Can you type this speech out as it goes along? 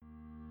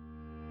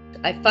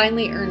I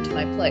finally earned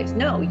my place.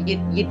 No,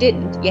 you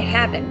didn't. You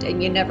haven't,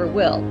 and you never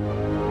will.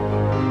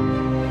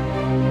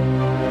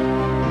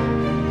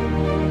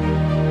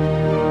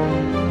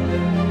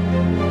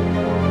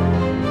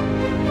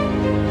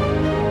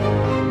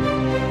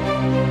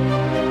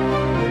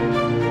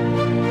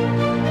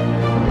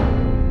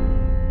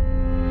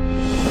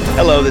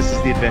 Hello, this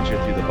is the Adventure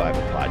Through the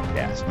Bible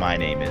podcast. My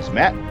name is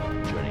Matt.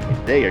 Joining me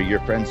today are your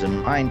friends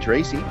and mine,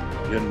 Tracy.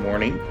 Good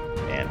morning.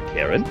 And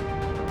Karen.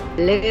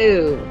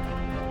 Hello.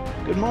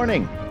 Good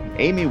morning.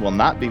 Amy will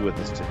not be with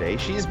us today.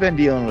 She's been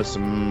dealing with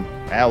some,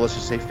 let's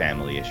just say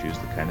family issues,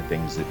 the kind of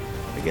things that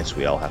I guess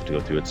we all have to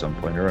go through at some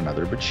point or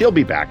another, but she'll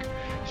be back.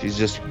 She's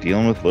just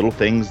dealing with little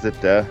things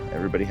that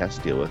everybody has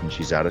to deal with, and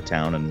she's out of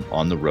town and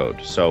on the road.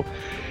 So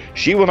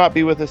she will not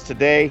be with us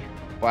today,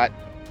 but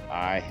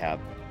I have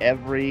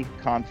every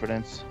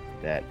confidence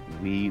that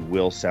we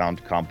will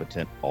sound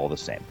competent all the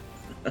same.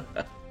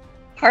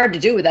 Hard to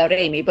do without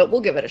Amy, but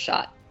we'll give it a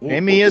shot.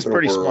 Amy is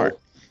pretty smart.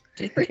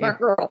 She's a pretty smart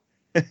girl.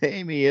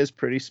 Amy is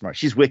pretty smart.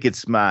 She's wicked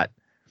smart.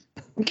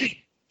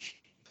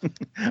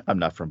 I'm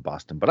not from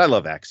Boston, but I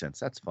love accents.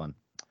 That's fun.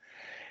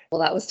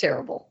 Well, that was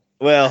terrible.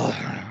 Well,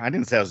 I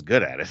didn't say I was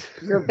good at it.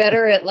 You're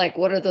better at, like,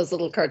 what are those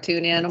little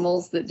cartoon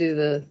animals that do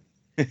the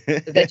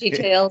Veggie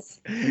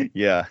Tales?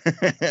 Yeah.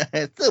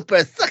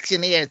 Super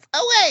suction ears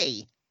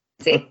away.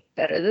 See,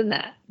 better than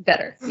that.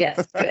 Better.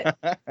 Yes, good.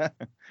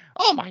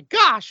 Oh my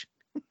gosh.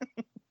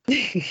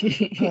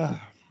 Okay.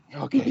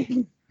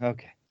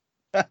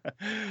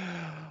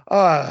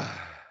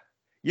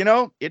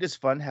 It is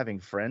fun having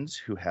friends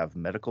who have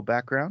medical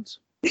backgrounds.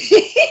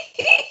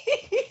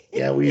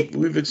 Yeah,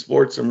 we've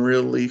explored some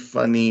really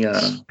funny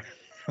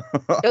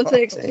Don't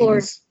say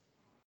explored. things.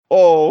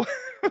 Oh.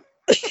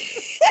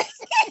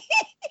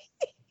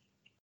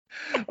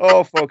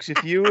 Oh, folks,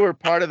 if you were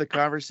part of the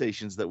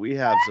conversations that we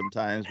have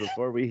sometimes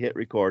before we hit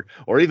record,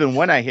 or even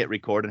when I hit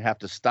record and have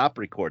to stop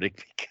recording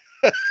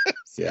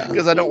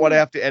because I don't want to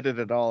have to edit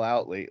it all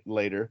out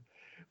later.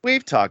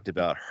 We've talked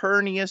about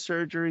hernia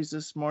surgeries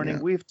this morning.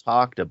 Yeah. We've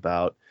talked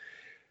about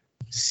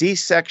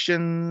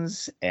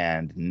C-sections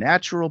and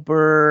natural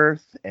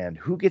birth and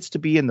who gets to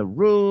be in the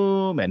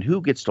room and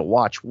who gets to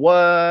watch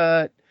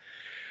what.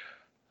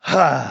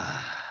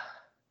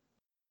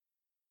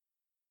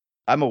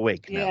 I'm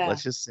awake now. Yeah.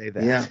 Let's just say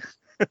that. Yeah.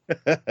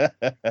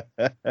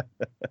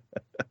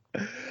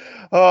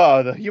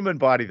 Oh, the human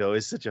body, though,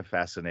 is such a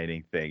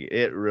fascinating thing.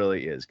 It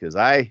really is. Because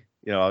I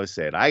was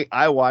saying,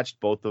 I watched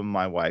both of them.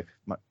 My wife,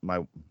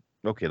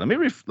 okay,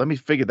 let me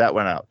figure that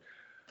one out.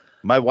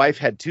 My wife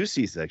had 2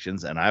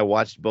 C-sections, and I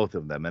watched both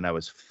of them, and I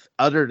was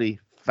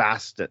utterly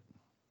fascinated.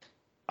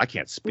 I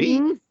can't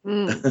speak.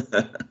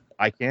 Mm-hmm.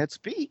 I can't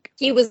speak.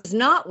 He was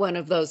not one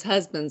of those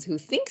husbands who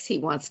thinks he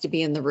wants to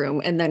be in the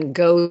room and then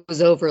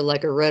goes over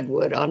like a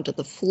redwood onto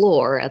the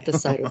floor at the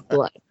sight of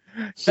blood.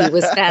 He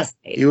was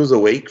fascinated. He was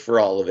awake for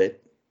all of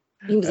it.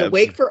 He was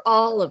awake for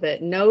all of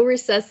it. No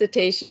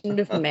resuscitation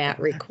of Matt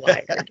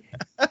required.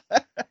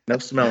 No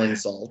smelling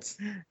salts.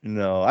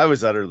 No, I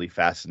was utterly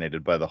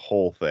fascinated by the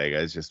whole thing.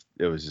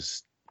 It was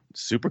just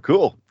super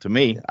cool to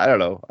me. I don't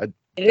know.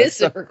 It is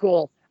super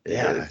cool.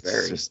 Yeah,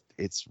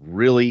 it's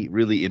really,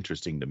 really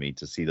interesting to me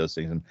to see those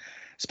things, and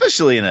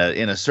especially in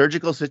a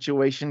surgical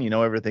situation.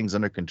 Everything's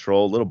under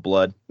control. A little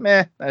blood,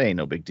 that ain't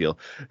no big deal.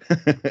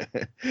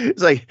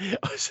 It's like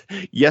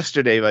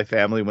yesterday, my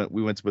family went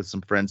with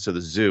some friends to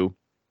the zoo,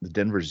 the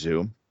Denver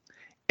Zoo,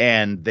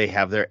 and they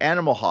have their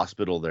animal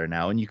hospital there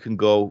now, and you can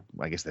go.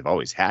 I guess they've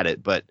always had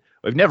it, but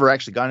we've never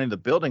actually gone into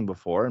the building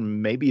before,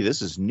 and maybe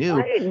this is new.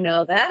 I didn't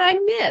know that. I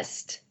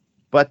missed.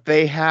 But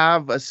they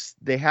have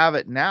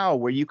it now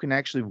where you can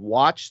actually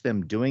watch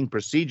them doing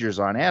procedures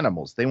on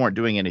animals. They weren't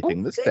doing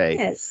anything this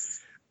day,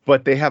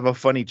 but they have a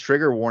funny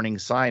trigger warning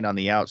sign on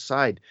the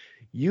outside.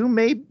 You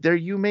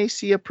may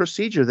see a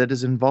procedure that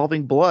is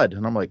involving blood,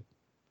 and I'm like,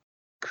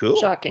 cool.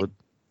 Shocking.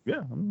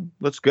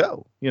 Let's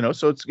go.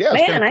 So it's Man,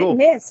 it's kind of cool. I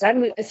missed. I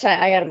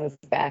got to move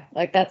back.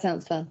 Like, that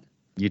sounds fun.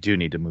 You do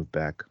need to move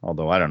back.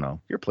 Although I don't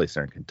know, your place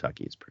there in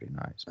Kentucky is pretty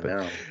nice.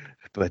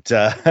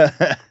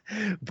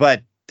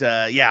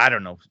 I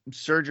don't know.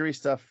 Surgery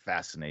stuff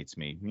fascinates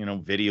me.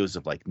 Videos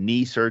of like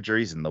knee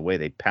surgeries and the way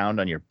they pound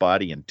on your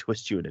body and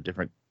twist you in a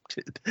different.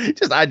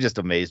 I'm just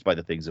amazed by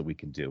the things that we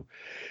can do.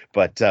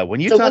 But when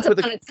you once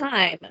upon a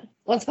time,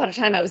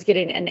 I was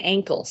getting an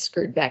ankle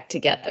screwed back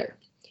together,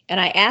 and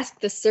I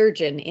asked the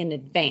surgeon in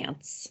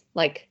advance,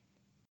 like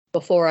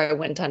before I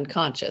went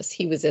unconscious.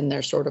 He was in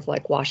there, sort of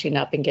like washing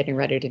up and getting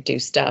ready to do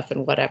stuff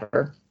and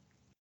whatever.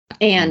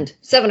 And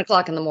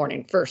 7:00 in the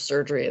morning, first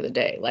surgery of the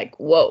day. Like,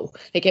 whoa,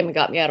 they came and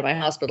got me out of my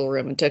hospital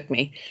room and took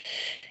me.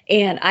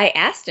 And I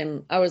asked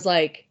him, I was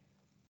like,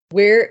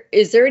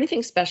 is there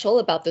anything special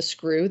about the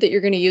screw that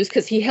you're going to use?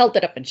 Because he held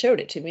it up and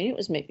showed it to me. It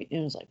was like,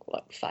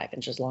 5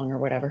 inches long or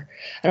whatever.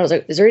 And I was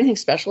like, is there anything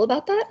special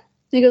about that?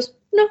 And he goes,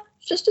 no,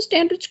 it's just a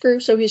standard screw.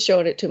 So he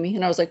showed it to me.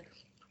 And I was like,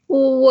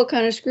 well, what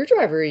kind of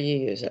screwdriver are you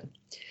using?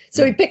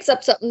 So he picks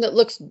up something that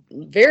looks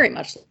very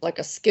much like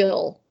a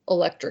Skill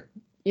electric,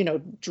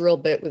 drill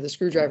bit with a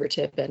screwdriver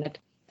tip in it.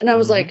 And I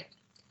was like,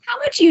 how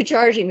much are you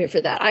charging me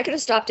for that? I could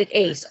have stopped at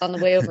Ace on the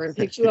way over and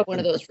picked you up one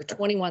of those for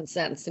 21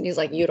 cents. And he's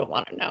like, you don't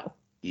want to know.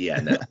 Yeah,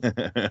 no.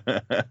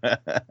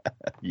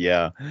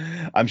 Yeah,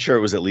 I'm sure it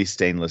was at least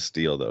stainless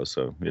steel though.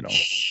 So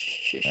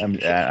I'm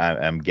guessing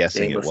it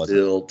Stainless wasn't.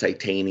 steel,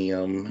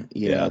 titanium,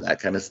 Yeah. that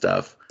kind of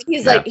stuff.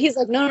 He's Yeah.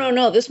 like,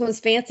 no, this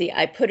one's fancy.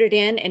 I put it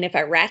in, and if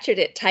I ratchet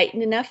it tight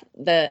enough,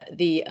 the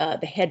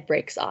head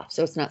breaks off,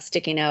 so it's not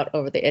sticking out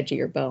over the edge of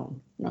your bone.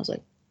 And I was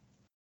like,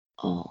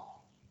 oh,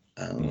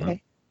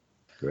 okay.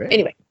 Great.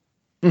 Anyway,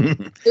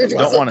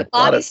 the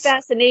body's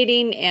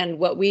fascinating, and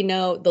what we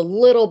know, the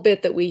little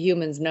bit that we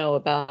humans know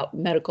about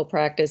medical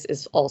practice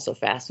is also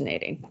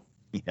fascinating.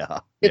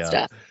 Yeah. Good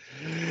stuff.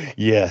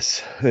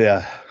 Yes.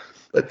 Yeah.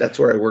 But that's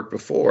where I worked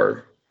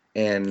before,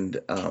 and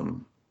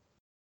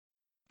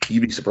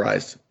you'd be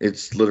surprised.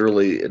 It's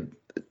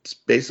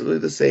basically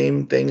the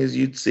same thing as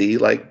you'd see,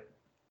 like,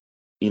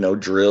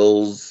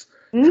 drills,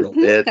 drill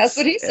bits. That's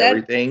what he said.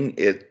 Everything.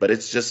 But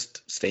it's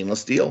just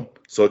stainless steel,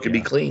 so it can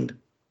be cleaned.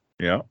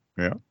 Yeah.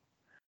 Yeah.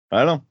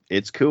 I know.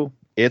 It's cool.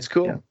 It's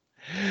cool.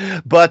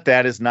 Yeah. But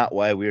that is not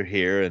why we're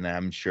here, and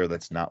I'm sure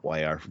that's not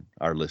why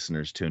our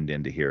listeners tuned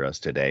in to hear us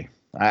today.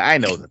 I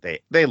know that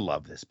they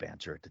love this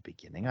banter at the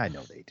beginning. I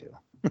know they do.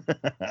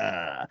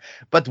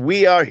 But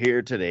we are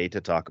here today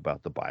to talk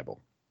about the Bible.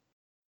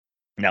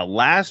 Now,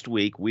 last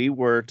week we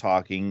were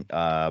talking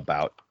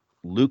about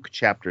Luke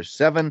chapter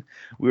 7.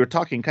 We were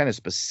talking kind of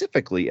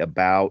specifically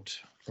about,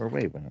 or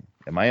wait a minute,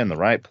 am I in the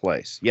right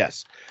place?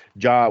 Yes.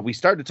 John. We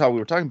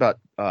were talking about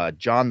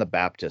John the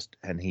Baptist,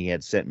 and he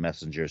had sent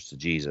messengers to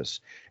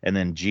Jesus. And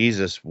then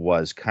Jesus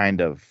was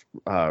kind of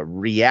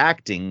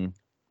reacting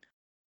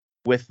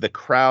with the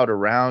crowd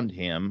around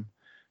him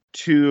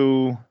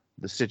to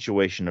the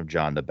situation of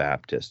John the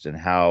Baptist and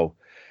how,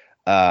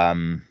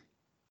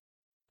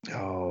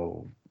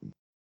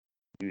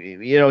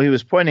 he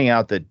was pointing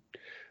out that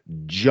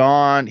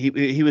John,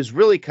 he was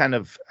really kind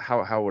of,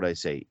 how would I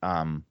say,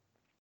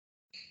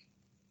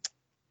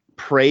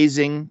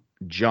 praising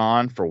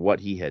John for what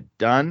he had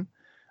done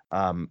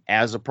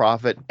as a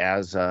prophet,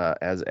 as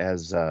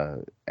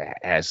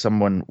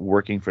someone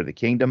working for the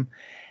kingdom.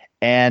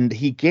 And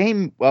he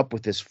came up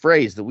with this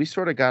phrase that we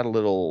sort of got a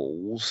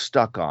little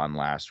stuck on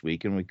last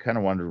week, and we kind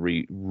of wanted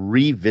to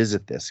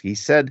revisit this. He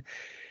said,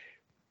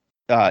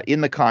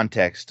 in the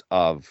context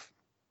of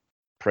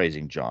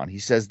praising John, he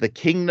says, the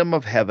kingdom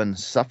of heaven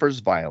suffers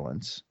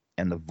violence,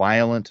 and the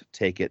violent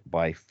take it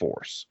by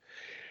force.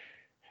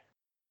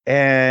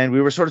 And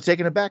we were sort of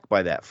taken aback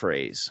by that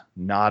phrase,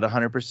 not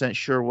 100%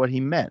 sure what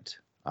he meant.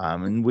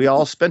 And we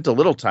all spent a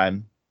little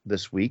time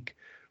this week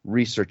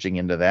researching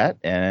into that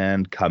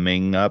and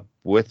coming up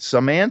with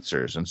some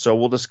answers. And so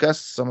we'll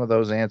discuss some of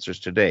those answers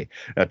today.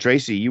 Now,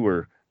 Tracy, you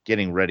were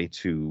getting ready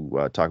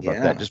to talk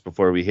about that just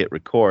before we hit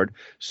record.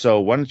 So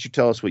why don't you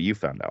tell us what you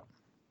found out?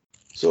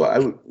 So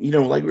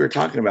like we were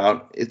talking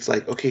about, it's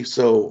like, okay,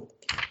 so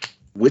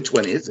which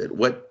one is it?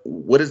 What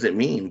does it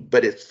mean?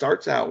 But it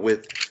starts out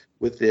with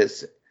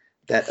this,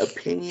 that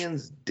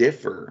opinions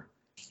differ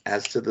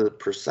as to the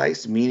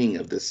precise meaning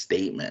of this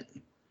statement.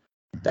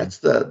 That's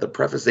the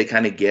preface they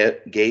kind of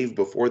gave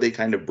before they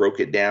kind of broke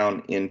it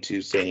down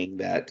into saying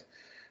that.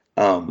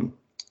 Let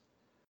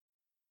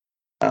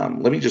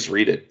me just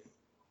read it.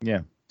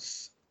 Yeah.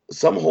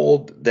 Some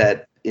hold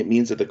that it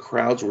means that the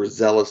crowds were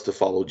zealous to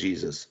follow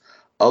Jesus.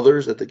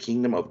 Others that the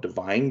kingdom of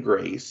divine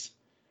grace,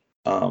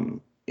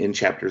 in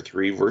chapter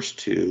 3, verse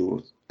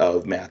 2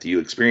 of Matthew,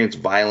 experienced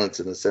violence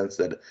in the sense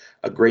that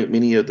a great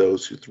many of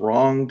those who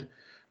thronged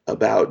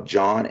about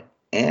John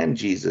and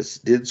Jesus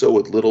did so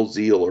with little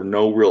zeal or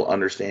no real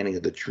understanding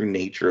of the true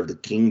nature of the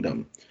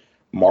kingdom.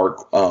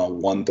 Mark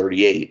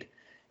 1:38.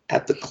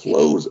 At the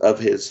close of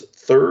his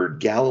third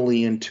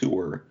Galilean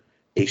tour,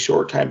 a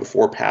short time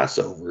before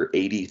Passover,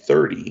 AD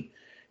 30,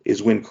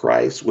 is when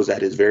Christ was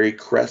at his very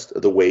crest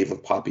of the wave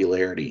of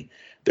popularity.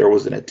 There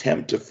was an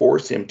attempt to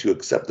force him to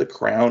accept the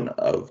crown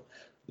of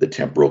the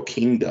temporal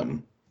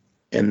kingdom.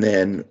 And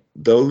then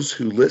those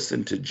who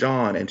listened to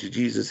John and to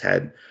Jesus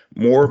had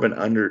more of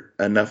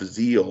enough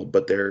zeal,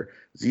 but their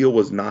zeal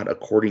was not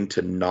according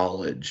to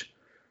knowledge.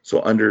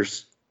 So under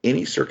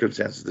any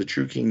circumstances, the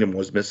true kingdom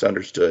was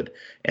misunderstood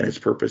and its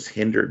purpose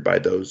hindered by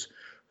those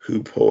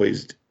who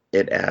posed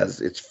it as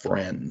its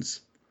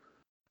friends.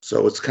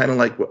 So it's kind of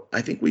like, what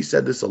I think we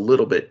said this a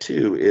little bit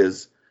too,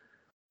 is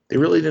they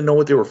really didn't know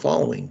what they were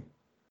following.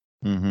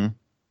 Mm-hmm.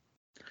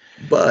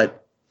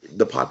 But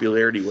the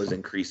popularity was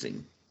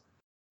increasing.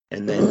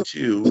 And then,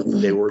 too,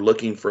 they were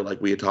looking for, like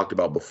we had talked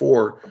about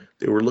before,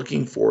 they were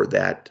looking for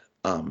that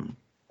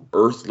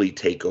earthly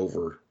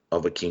takeover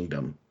of a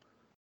kingdom.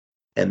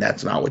 And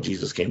that's not what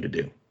Jesus came to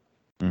do.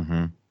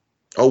 Mm-hmm.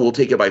 Oh, we'll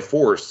take it by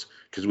force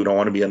because we don't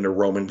want to be under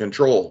Roman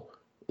control.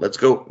 Let's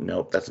go.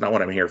 No, that's not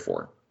what I'm here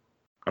for.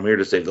 I'm here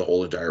to save the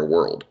whole entire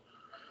world.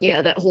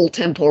 Yeah, that whole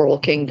temporal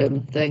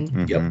kingdom thing.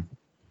 Mm-hmm. Yep.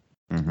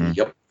 Mm-hmm.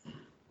 Yep.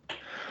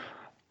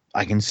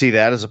 I can see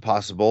that as a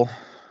possible.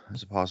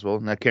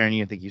 Now, Karen,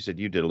 I think you said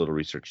you did a little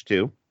research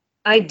too.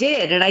 I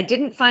did, and I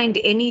didn't find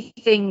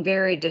anything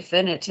very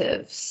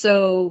definitive.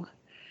 So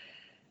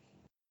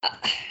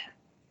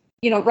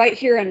Right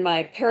here in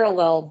my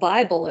parallel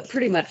Bible, it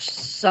pretty much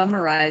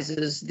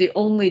summarizes the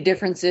only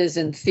differences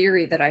in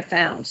theory that I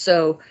found.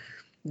 So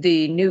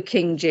the New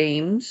King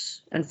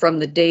James, and from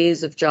the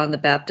days of John the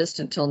Baptist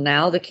until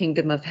now, the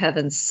kingdom of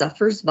heaven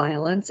suffers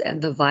violence,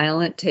 and the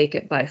violent take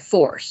it by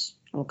force.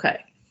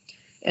 Okay.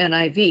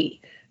 NIV,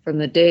 from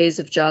the days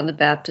of John the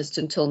Baptist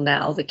until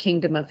now, the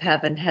kingdom of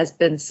heaven has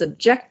been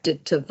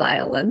subjected to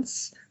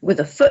violence, with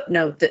a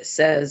footnote that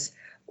says,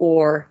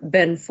 or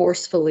been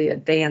forcefully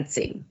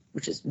advancing,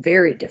 which is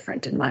very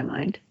different in my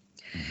mind.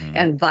 Mm-hmm.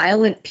 And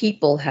violent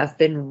people have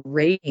been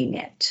raiding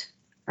it.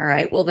 All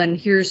right, well, then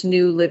here's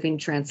New Living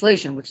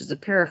Translation, which is a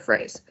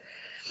paraphrase.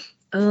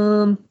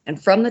 And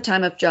from the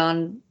time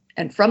John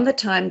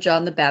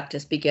the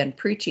Baptist began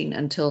preaching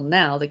until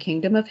now, the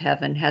kingdom of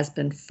heaven has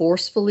been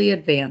forcefully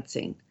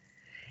advancing.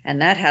 And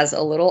that has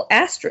a little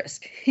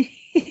asterisk.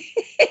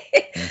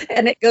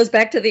 And it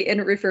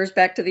refers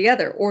back to the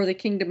other, or the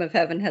kingdom of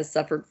heaven has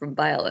suffered from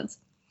violence.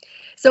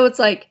 So it's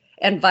like,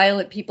 and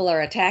violent people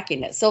are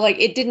attacking it. So like,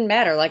 it didn't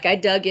matter. Like I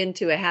dug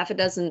into a half a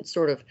dozen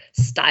sort of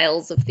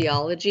styles of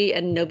theology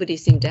and nobody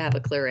seemed to have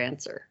a clear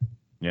answer.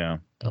 Yeah.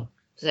 So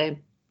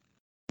same.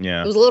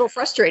 Yeah. It was a little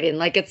frustrating.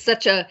 Like it's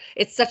such an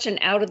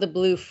out of the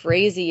blue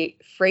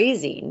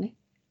phrasing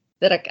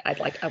that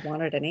I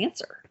wanted an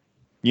answer.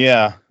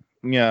 Yeah.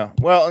 Yeah.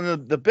 Well,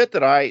 and the bit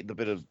I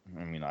Googled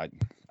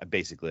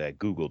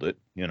it,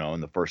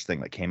 and the first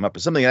thing that came up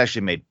is something that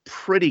actually made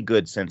pretty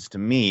good sense to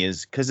me,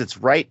 is because it's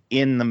right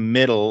in the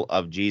middle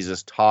of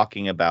Jesus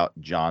talking about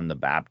John the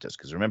Baptist.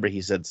 Because remember,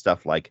 he said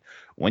stuff like,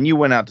 when you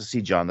went out to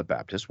see John the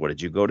Baptist, what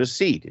did you go to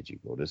see? Did you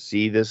go to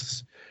see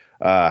this?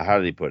 How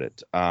did he put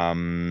it?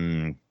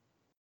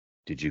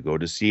 Did you go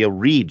to see a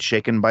reed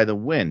shaken by the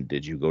wind?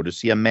 Did you go to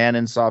see a man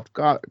in soft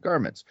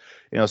garments?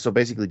 So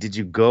basically, did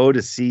you go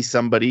to see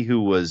somebody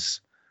who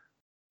was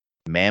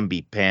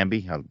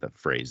mamby-pamby? How that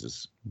phrase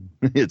is,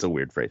 it's a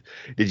weird phrase.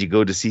 Did you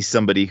go to see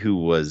somebody who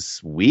was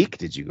weak?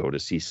 Did you go to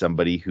see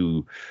somebody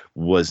who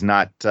was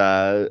not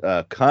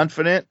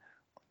confident?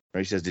 Or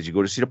he says, did you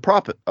go to see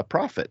a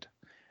prophet?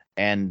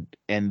 And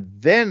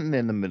then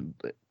in the middle,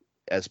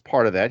 as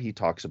part of that, he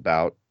talks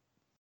about,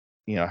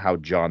 how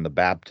John the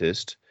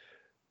Baptist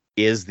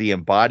is the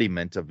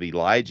embodiment of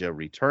Elijah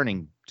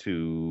returning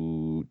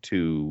to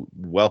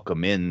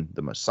welcome in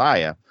the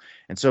Messiah.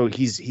 And so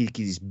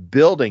he's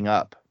building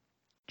up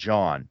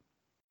John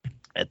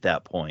at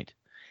that point.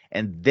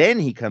 And then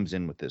he comes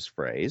in with this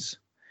phrase,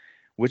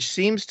 which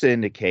seems to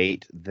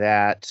indicate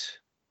that,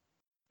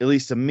 at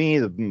least to me,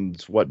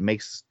 it's what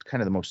makes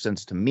kind of the most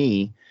sense to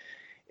me,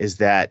 is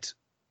that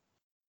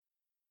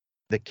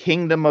the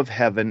kingdom of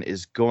heaven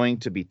is going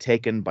to be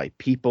taken by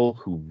people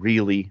who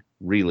really,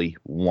 really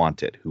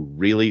want it, who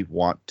really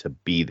want to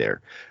be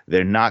there.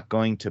 They're not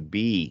going to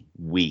be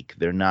weak.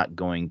 They're not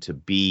going to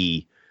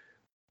be,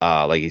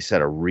 like he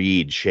said, a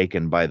reed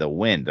shaken by the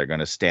wind. They're going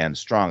to stand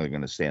strong. They're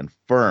going to stand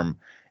firm.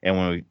 And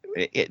when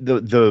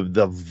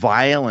the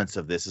violence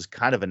of this is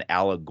kind of an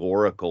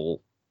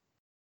allegorical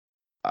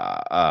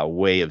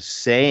way of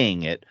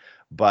saying it,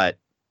 but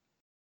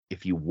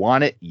if you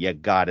want it, you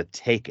got to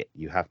take it.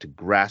 You have to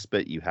grasp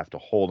it. You have to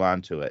hold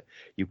on to it.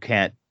 You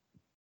can't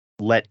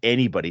let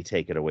anybody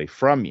take it away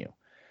from you.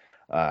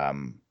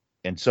 And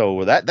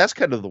so that's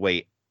kind of the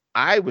way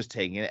I was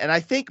taking it. And I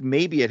think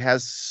maybe it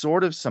has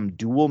sort of some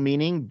dual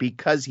meaning,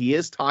 because he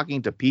is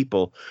talking to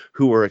people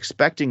who are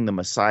expecting the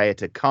Messiah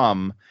to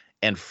come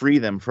and free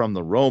them from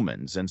the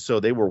Romans. And so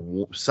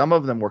some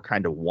of them were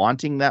kind of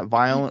wanting that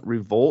violent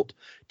revolt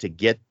to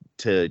get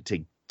to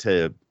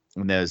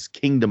when there's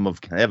kingdom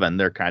of heaven.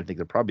 They're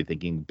probably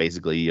thinking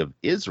basically of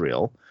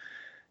Israel.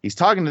 He's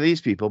talking to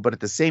these people, but at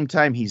the same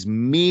time, he's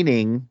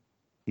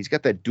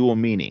got that dual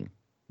meaning,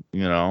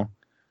 Yeah.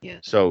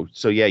 So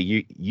yeah,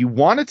 you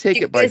want to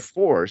take it by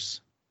force,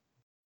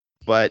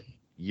 but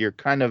you're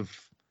kind of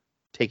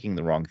taking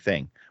the wrong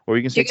thing. Or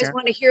you can say, do you guys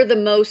want to hear the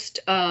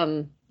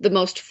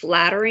most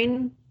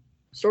flattering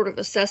sort of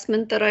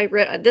assessment that I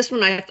read? This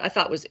one I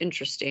thought was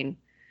interesting.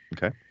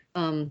 Okay.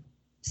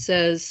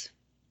 Says,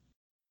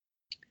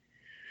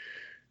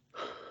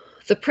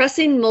 the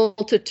pressing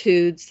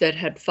multitudes that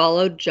had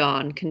followed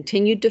John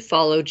continued to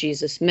follow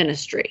Jesus'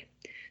 ministry.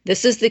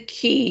 This is the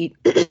key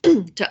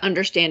to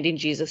understanding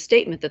Jesus'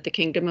 statement that the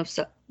kingdom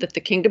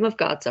of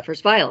God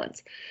suffers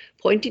violence.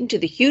 Pointing to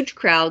the huge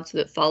crowds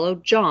that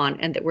followed John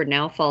and that were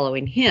now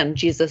following him,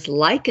 Jesus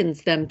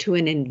likens them to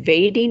an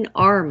invading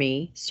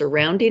army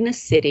surrounding a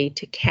city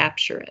to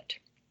capture it.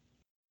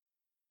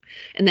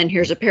 And then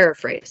here's a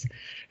paraphrase.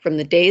 From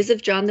the days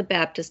of John the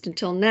Baptist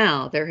until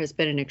now, there has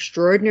been an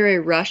extraordinary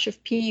rush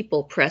of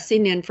people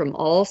pressing in from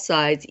all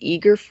sides,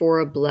 eager for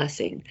a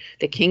blessing.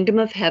 The kingdom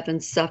of heaven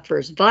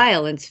suffers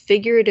violence,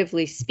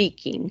 figuratively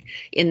speaking,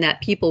 in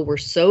that people were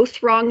so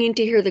thronging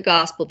to hear the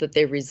gospel that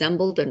they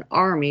resembled an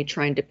army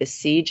trying to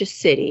besiege a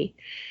city.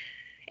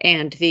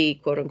 And the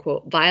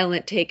quote-unquote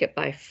violent take it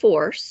by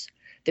force.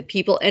 The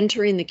people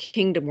entering the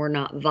kingdom were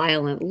not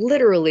violent,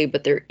 literally,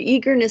 but their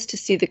eagerness to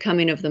see the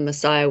coming of the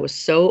Messiah was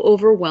so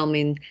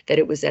overwhelming that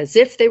it was as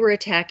if they were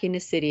attacking a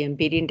city and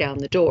beating down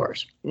the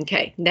doors.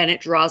 Okay, then it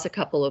draws a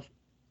couple of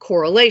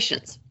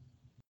correlations.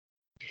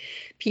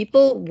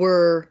 People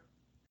were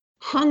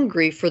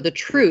hungry for the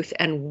truth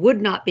and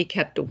would not be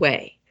kept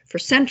away. For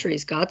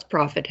centuries, God's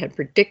prophets had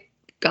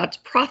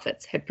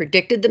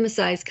predicted the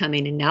Messiah's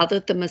coming, and now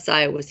that the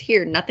Messiah was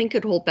here, nothing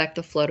could hold back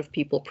the flood of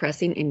people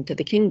pressing into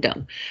the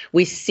kingdom.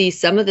 We see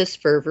some of this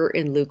fervor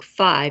in Luke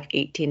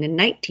 5:18 and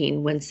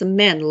 19, when some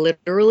men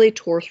literally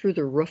tore through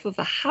the roof of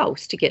a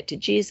house to get to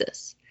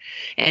Jesus.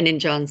 And in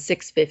John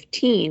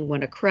 6:15,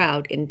 when a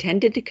crowd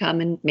intended to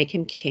come and make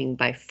him king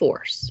by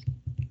force.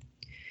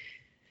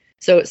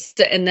 So,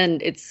 and then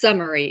its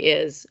summary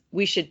is,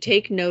 we should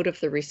take note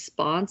of the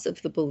response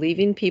of the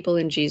believing people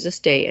in Jesus'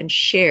 day and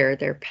share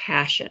their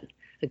passion.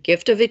 The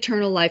gift of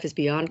eternal life is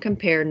beyond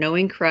compare.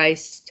 Knowing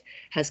Christ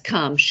has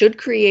come should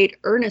create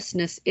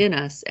earnestness in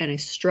us and a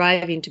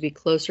striving to be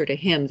closer to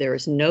him. There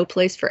is no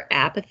place for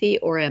apathy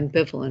or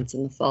ambivalence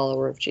in the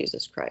follower of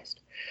Jesus Christ.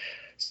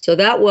 So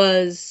that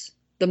was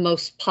the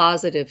most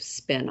positive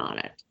spin on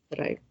it. But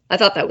I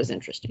thought that was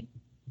interesting.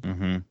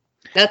 Mm-hmm.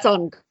 That's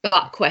on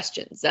Got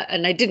Questions,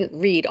 and I didn't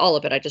read all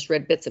of it. I just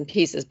read bits and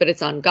pieces, but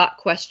it's on Got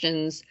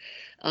Questions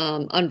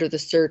under the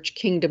search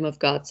Kingdom of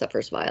God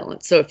Suffers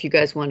Violence. So if you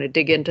guys want to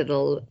dig into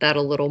that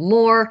a little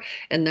more,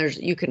 and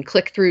you can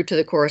click through to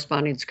the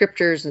corresponding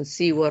scriptures and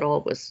see what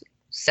all was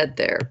said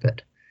there.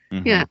 But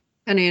yeah,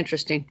 kind of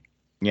interesting.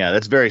 Yeah,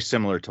 that's very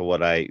similar to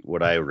what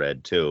I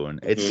read too, and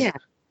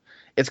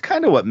it's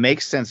kind of what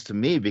makes sense to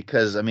me,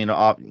 because I mean,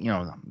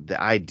 the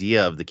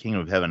idea of the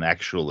kingdom of heaven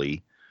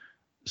actually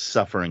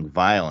suffering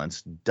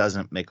violence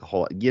doesn't make a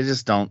whole,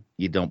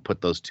 you don't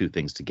put those two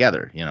things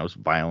together, it's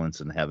violence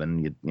in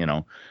heaven,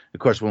 of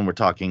course, when we're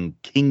talking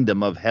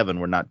kingdom of heaven,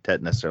 we're not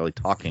necessarily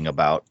talking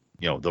about,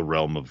 the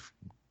realm of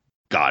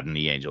God and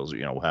the angels,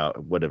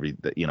 whatever,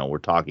 we're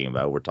talking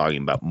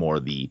about more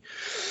the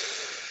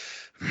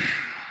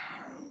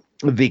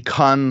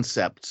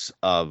concepts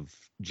of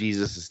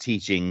Jesus's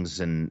teachings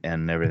and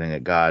everything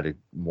that God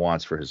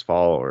wants for his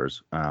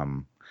followers.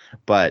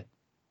 But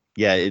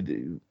yeah,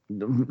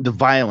 the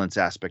violence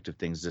aspect of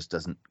things just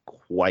doesn't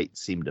quite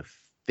seem to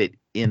fit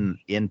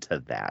into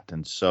that.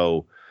 And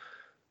so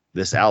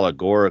this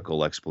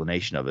allegorical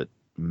explanation of it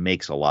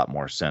makes a lot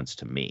more sense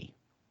to me,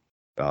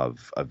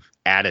 of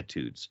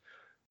attitudes.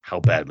 How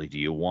badly do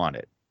you want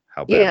it?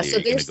 How badly are you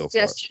going to go for it? So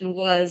their suggestion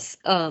was,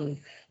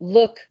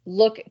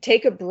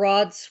 take a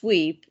broad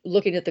sweep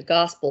looking at the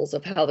Gospels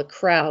of how the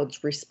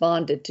crowds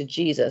responded to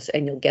Jesus,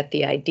 and you'll get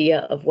the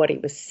idea of what he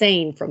was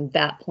saying from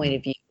that point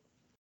of view.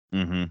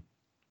 Mm-hmm.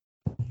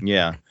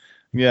 Yeah.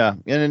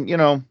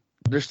 And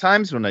there's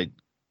times when I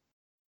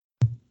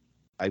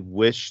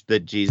wish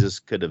that Jesus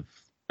could have,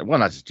 well,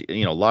 not just,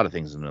 a lot of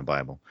things in the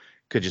Bible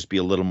could just be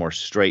a little more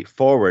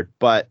straightforward,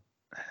 but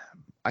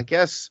I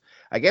guess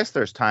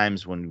there's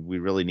times when we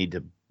really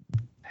need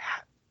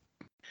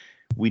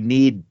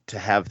to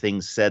have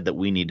things said that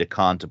we need to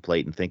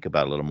contemplate and think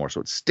about a little more,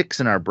 so it sticks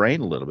in our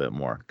brain a little bit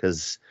more,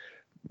 because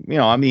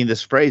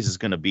this phrase is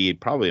going to be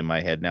probably in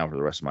my head now for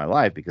the rest of my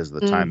life because of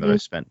the time that I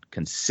spent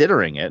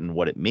considering it and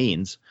what it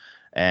means.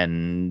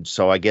 And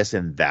so I guess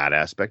in that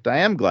aspect, I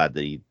am glad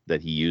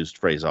that he used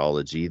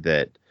phraseology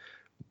that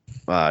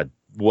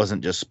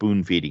wasn't just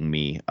spoon feeding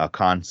me a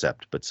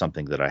concept, but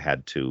something that I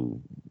had to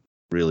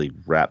really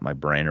wrap my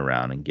brain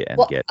around and get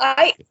into.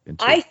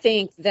 I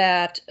think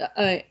that,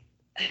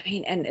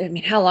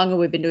 how long have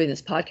we been doing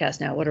this podcast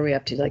now? What are we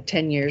up to? Like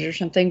 10 years or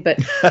something? But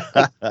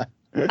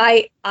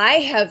I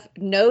have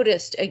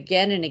noticed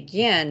again and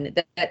again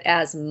that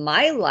as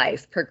my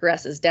life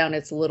progresses down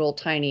its little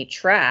tiny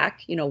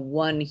track,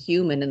 one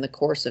human in the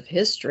course of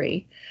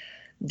history,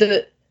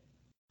 the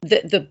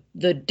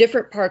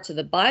different parts of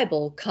the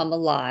Bible come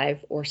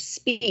alive or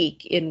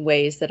speak in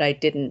ways that I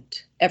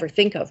didn't ever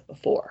think of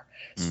before.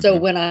 Mm-hmm. So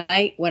when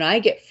I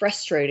get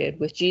frustrated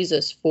with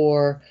Jesus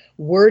for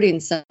wording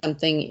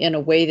something in a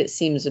way that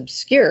seems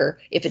obscure,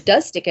 if it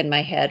does stick in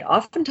my head,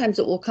 oftentimes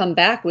it will come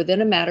back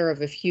within a matter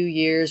of a few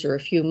years or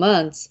a few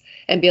months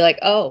and be like,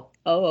 oh,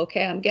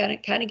 okay, I'm kind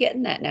of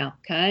getting that now,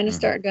 kind of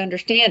starting to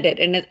understand it.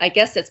 And I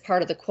guess it's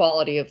part of the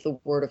quality of the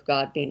Word of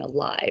God being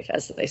alive,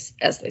 as they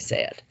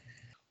say it.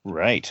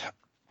 Right.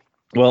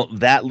 Well,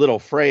 that little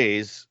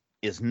phrase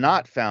is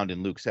not found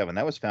in Luke 7.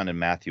 That was found in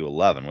Matthew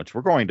 11, which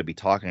we're going to be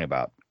talking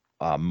about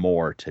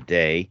more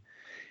today.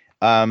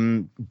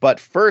 But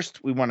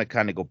first, we want to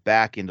kind of go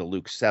back into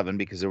Luke 7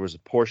 because there was a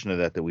portion of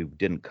that we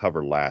didn't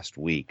cover last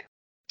week.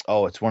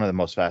 Oh, it's one of the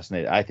most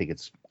fascinating. I think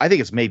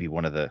it's maybe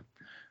one of the,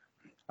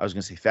 I was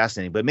going to say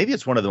fascinating, but maybe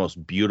it's one of the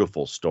most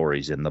beautiful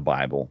stories in the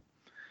Bible,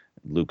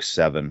 Luke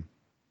 7.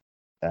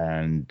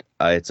 And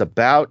it's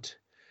about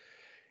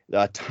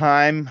a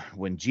time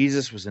when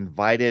Jesus was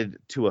invited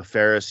to a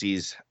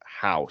Pharisee's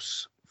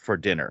house for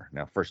dinner.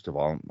 Now, first of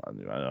all,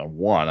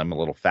 I'm a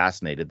little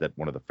fascinated that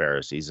one of the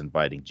Pharisees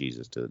inviting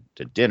Jesus to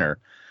dinner,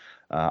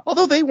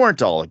 although they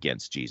weren't all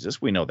against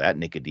Jesus. We know that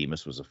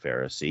Nicodemus was a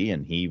Pharisee,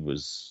 and he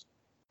was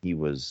he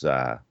was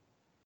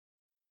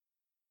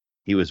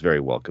very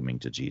welcoming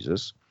to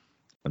Jesus.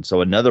 And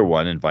so another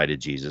one invited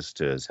Jesus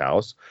to his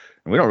house,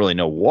 and we don't really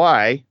know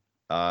why.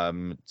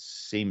 It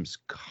seems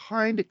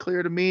kind of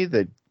clear to me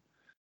that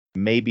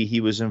maybe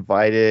he was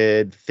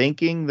invited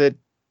thinking that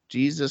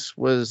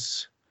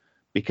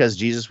because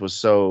Jesus was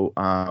so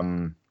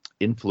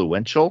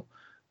influential,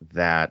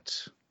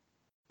 that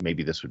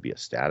maybe this would be a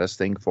status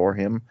thing for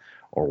him,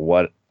 or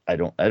what. I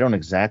don't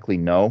exactly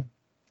know.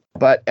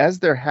 But as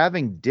they're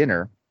having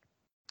dinner,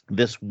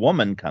 this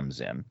woman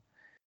comes in,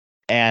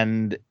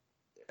 and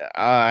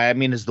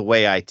is the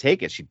way I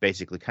take it. She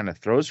basically kind of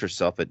throws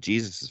herself at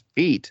Jesus'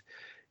 feet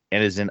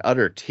and is in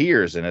utter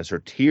tears. And as her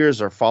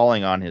tears are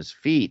falling on his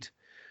feet,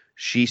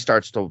 she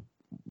starts to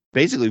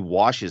basically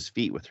wash his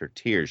feet with her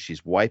tears.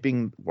 She's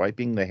wiping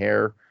the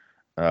hair,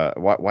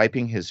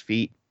 wiping his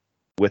feet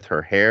with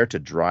her hair to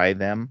dry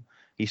them.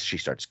 She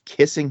starts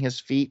kissing his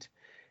feet,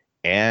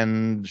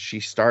 and she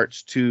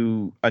starts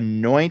to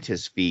anoint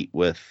his feet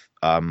with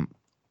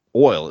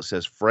oil. It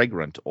says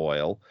fragrant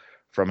oil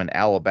from an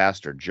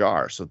alabaster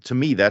jar. So to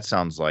me, that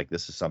sounds like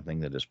this is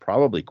something that is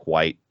probably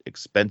quite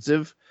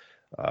expensive,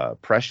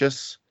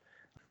 precious.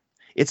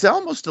 It's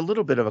almost a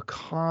little bit of a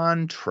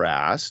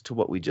contrast to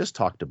what we just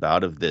talked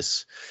about, of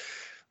this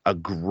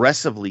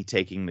aggressively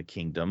taking the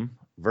kingdom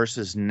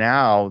versus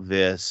now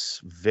this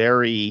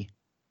very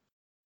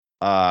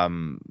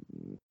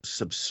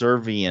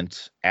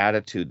subservient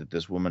attitude that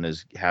this woman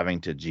is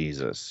having to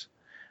Jesus.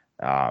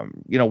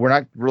 We're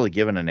not really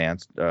given an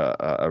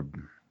answer,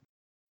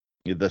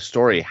 the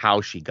story,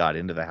 how she got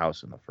into the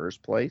house in the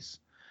first place.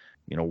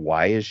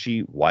 Why is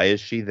she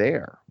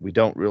there? We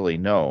don't really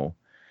know.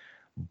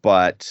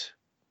 But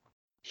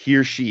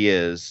here she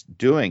is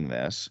doing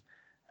this,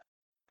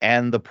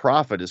 and the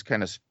prophet is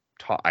kind of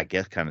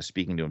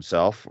speaking to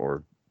himself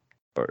or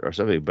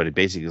something, but it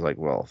basically is like,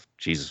 well, if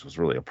Jesus was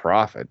really a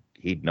prophet,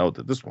 he'd know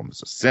that this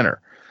woman's a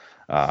sinner,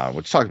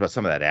 which talks about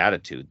some of that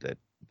attitude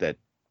that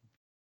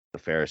the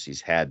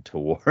Pharisees had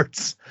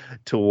towards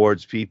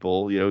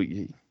people.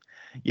 You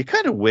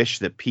kind of wish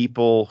that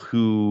people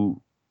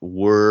who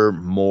were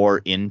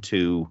more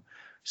into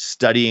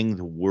studying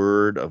the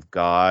Word of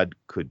God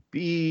could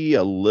be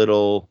a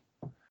little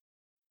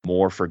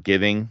more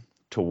forgiving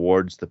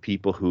towards the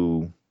people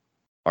who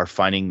are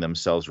finding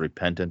themselves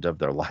repentant of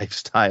their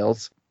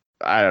lifestyles.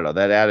 I don't know,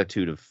 that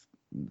attitude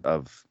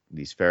of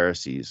these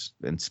Pharisees,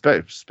 and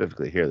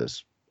specifically here,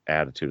 this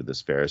attitude of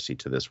this Pharisee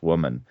to this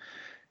woman,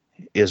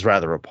 is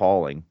rather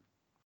appalling.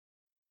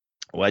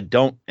 Well, I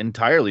don't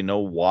entirely know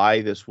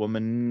why this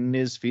woman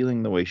is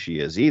feeling the way she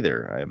is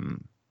either. I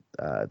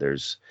know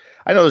there's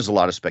a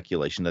lot of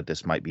speculation that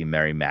this might be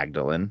Mary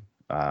Magdalene,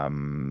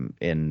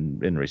 in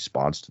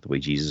response to the way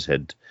Jesus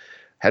had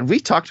we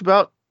talked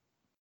about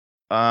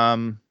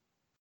the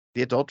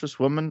adulterous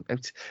woman.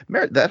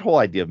 That whole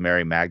idea of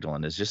Mary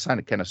Magdalene is just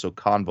kind of so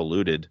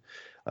convoluted.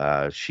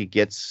 She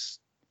gets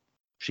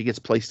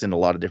placed in a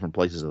lot of different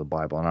places of the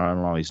Bible, and I don't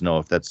always know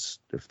if that's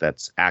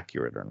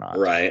accurate or not.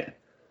 Right.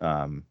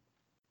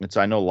 And so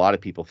I know a lot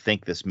of people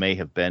think this may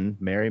have been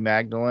Mary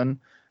Magdalene,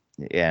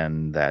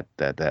 and that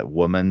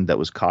woman that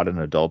was caught in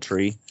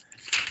adultery.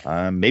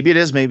 Maybe it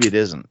is, maybe it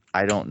isn't.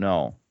 I don't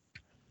know.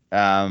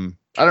 I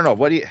don't know.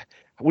 What do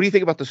you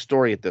think about the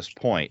story at this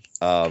point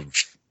of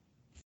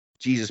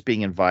Jesus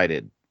being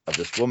invited, of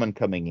this woman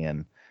coming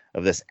in,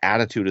 of this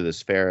attitude of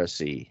this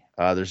Pharisee?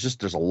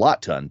 There's a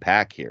lot to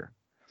unpack here.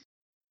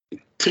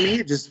 To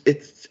me,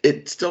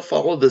 it still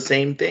followed the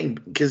same thing,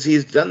 because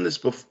he's done this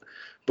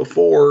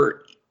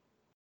before.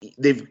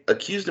 They've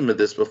accused him of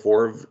this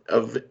before,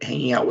 of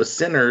hanging out with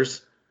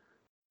sinners,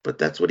 but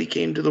that's what he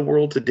came to the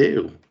world to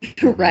do.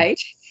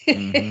 Right.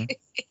 Mm-hmm.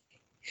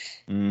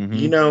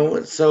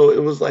 Mm-hmm. So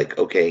it was like,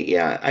 okay,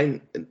 yeah,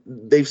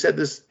 they've said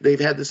this, they've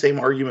had the same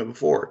argument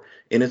before,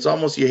 and it's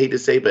almost, you hate to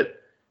say, but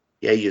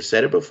yeah, you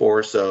said it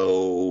before,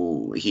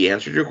 so he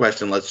answered your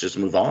question, let's just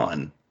move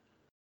on.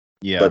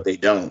 Yeah. But they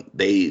don't.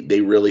 They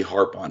really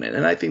harp on it,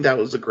 and I think that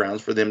was the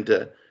grounds for them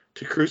to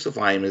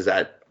crucify him, is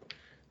that's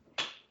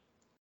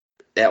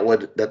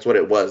what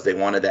it was. They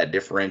wanted that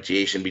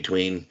differentiation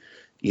between,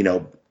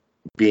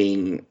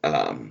 being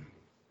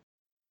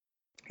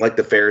like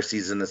the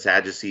Pharisees and the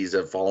Sadducees,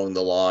 of following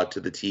the law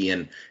to the T,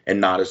 and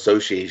not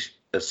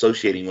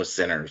associating with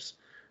sinners.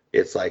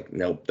 It's like,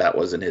 nope, that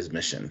wasn't his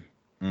mission.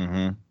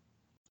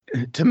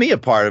 Mm-hmm. To me, a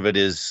part of it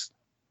is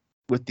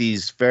with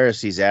these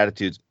Pharisees'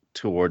 attitudes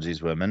towards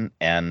these women,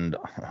 and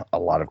a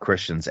lot of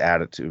Christians'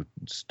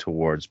 attitudes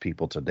towards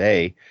people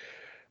today.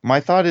 My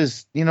thought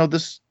is,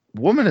 this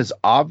woman is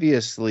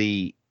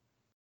obviously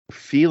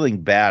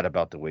feeling bad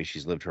about the way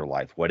she's lived her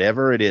life,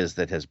 whatever it is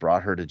that has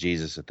brought her to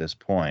Jesus at this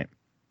point.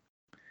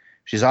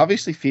 She's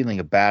obviously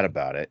feeling bad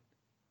about it.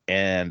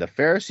 And the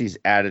Pharisees'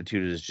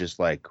 attitude is just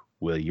like,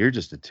 well, you're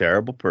just a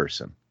terrible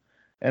person.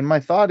 And my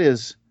thought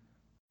is,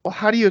 well,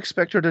 how do you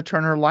expect her to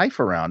turn her life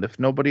around if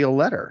nobody will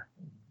let her?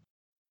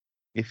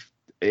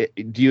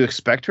 Do you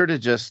expect her to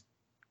just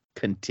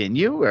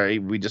continue? Or are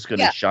we just going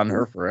to shun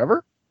her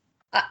forever?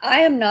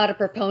 I am not a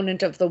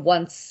proponent of the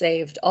once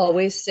saved,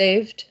 always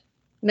saved.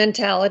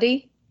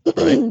 mentality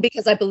Right.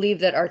 because I believe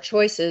that our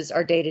choices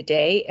are day to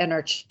day and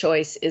our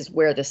choice is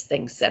where this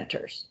thing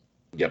centers.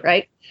 Yep.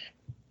 Right.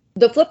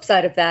 The flip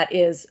side of that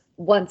is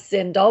once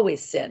sinned,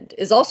 always sinned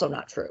is also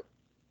not true.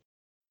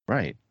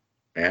 Right.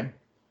 Yeah.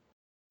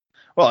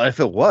 Well,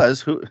 if it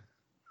was,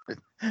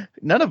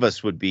 none of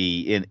us would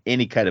be in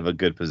any kind of a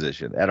good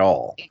position at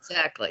all.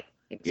 Exactly.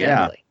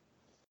 Yeah.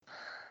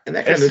 And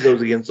that kind of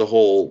goes against the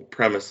whole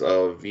premise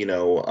of,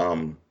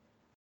 I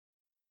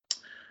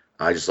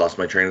just lost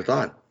my train of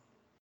thought.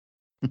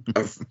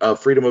 of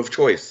freedom of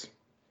choice.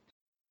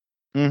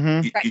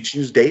 Mm-hmm. You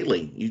choose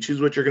daily. You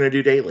choose what you're going to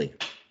do daily.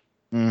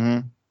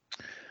 Mm-hmm.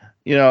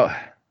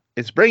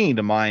 It's bringing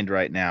to mind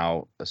right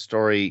now a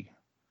story.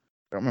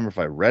 I don't remember if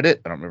I read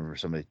it. I don't remember if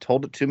somebody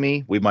told it to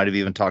me. We might have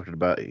even talked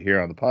about it here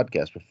on the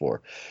podcast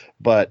before,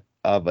 but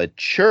of a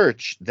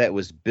church that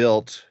was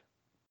built,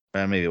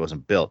 maybe it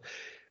wasn't built.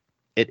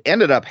 It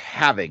ended up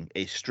having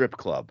a strip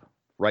club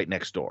right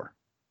next door,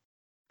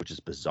 which is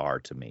bizarre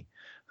to me.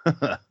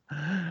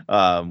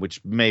 Which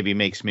maybe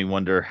makes me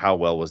wonder how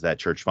well was that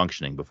church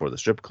functioning before the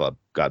strip club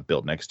got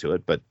built next to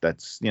it. But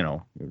that's,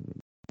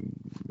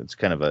 it's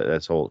kind of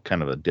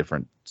a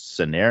different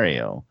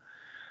scenario.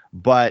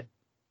 But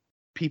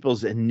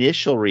people's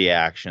initial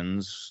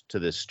reactions to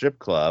this strip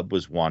club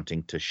was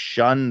wanting to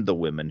shun the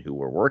women who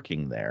were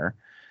working there.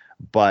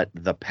 But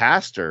the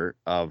pastor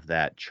of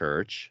that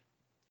church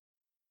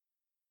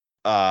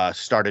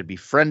started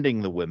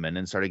befriending the women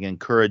and started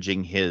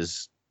encouraging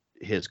his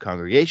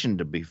congregation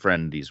to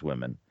befriend these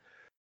women.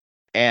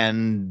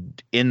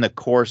 And in the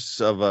course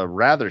of a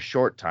rather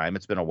short time,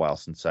 it's been a while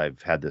since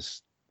I've had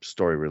this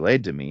story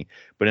relayed to me,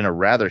 but in a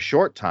rather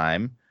short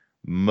time,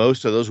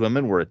 most of those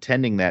women were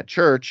attending that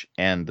church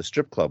and the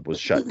strip club was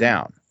shut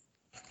down.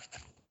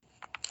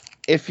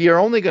 If you're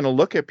only going to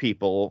look at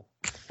people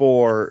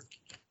for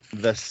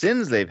the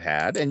sins they've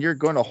had and you're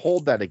going to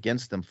hold that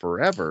against them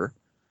forever,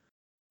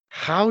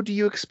 how do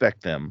you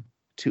expect them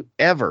to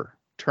ever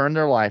turn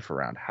their life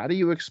around? How do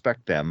you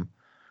expect them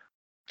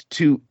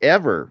to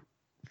ever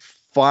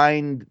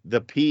find the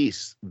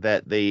peace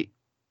that they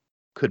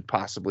could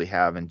possibly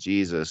have in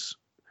Jesus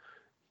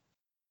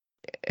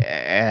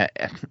and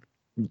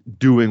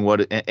doing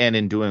what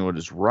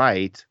is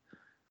right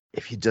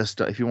if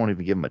you won't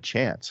even give them a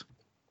chance?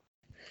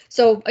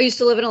 So I used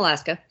to live in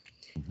Alaska,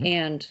 Mm-hmm.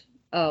 and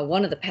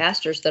one of the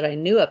pastors that I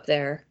knew up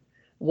there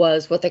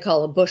was what they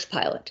call a bush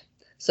pilot.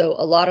 So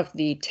a lot of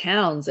the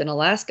towns in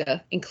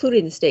Alaska,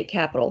 including the state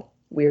capital,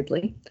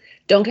 weirdly,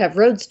 don't have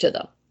roads to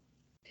them.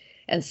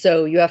 And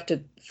so you have to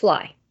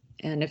fly.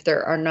 And if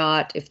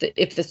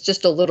it's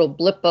just a little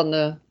blip on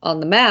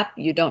the map,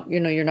 you're not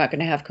going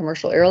to have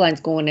commercial airlines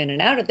going in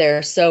and out of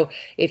there. So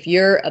if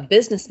you're a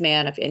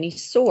businessman of any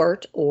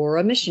sort or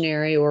a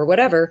missionary or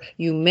whatever,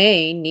 you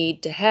may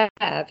need to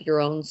have your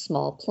own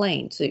small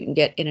plane so you can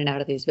get in and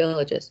out of these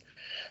villages.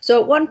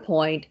 So at one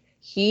point,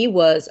 he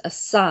was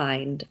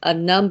assigned a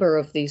number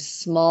of these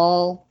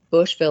small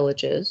bush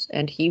villages,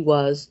 and he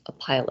was a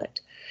pilot.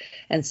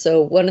 And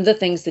so one of the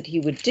things that he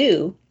would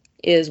do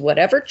is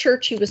whatever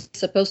church he was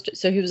supposed to,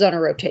 so he was on a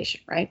rotation,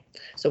 right?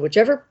 So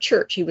whichever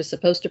church he was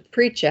supposed to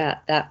preach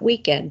at that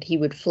weekend, he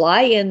would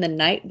fly in the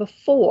night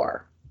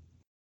before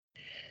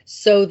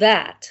so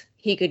that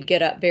he could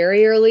get up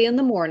very early in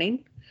the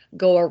morning,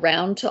 go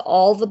around to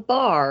all the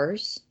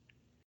bars,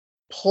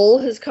 pull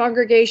his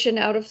congregation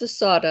out of the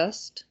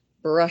sawdust,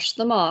 brush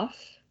them off,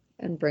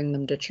 and bring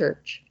them to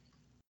church.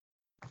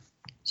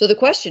 So the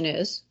question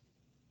is,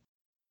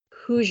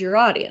 who's your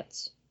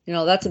audience?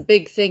 That's a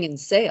big thing in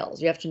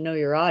sales. You have to know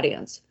your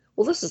audience.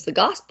 Well, this is the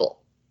gospel.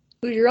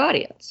 Who's your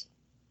audience?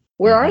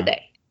 Where are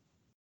they?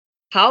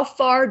 How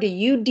far do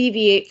you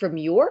deviate from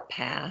your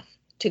path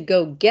to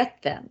go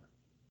get them?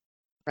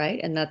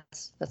 Right? And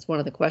that's one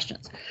of the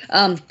questions.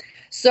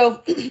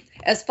 So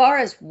as far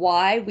as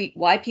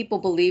why people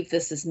believe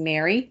this is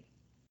Mary,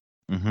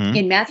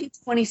 in Matthew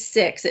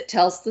 26, it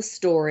tells the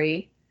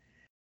story.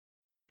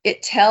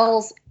 It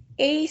tells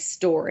a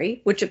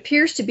story, which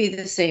appears to be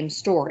the same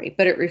story,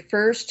 but it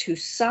refers to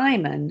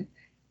Simon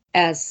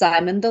as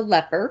Simon the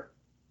leper,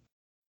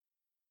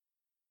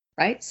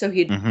 right? So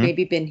he'd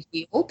maybe been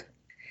healed.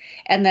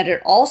 And that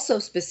it also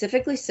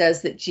specifically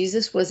says that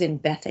Jesus was in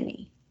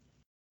Bethany.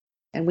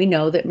 And we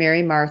know that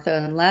Mary,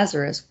 Martha, and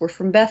Lazarus were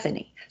from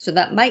Bethany. So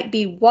that might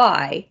be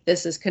why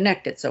this is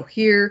connected. So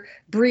here,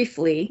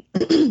 briefly,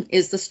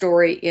 is the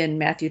story in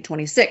Matthew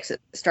 26.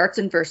 It starts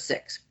in verse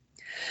 6.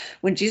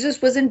 When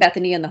Jesus was in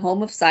Bethany in the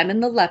home of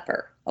Simon the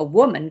leper, a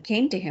woman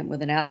came to him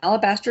with an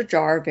alabaster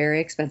jar of very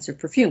expensive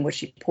perfume, which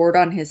she poured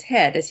on his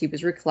head as he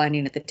was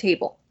reclining at the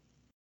table.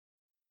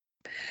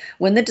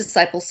 When the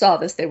disciples saw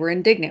this, they were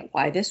indignant.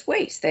 Why this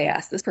waste? They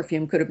asked. This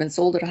perfume could have been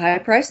sold at a high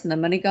price and the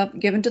money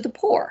given to the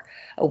poor.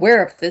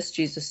 Aware of this,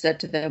 Jesus said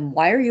to them,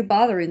 "Why are you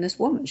bothering this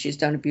woman? She's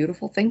done a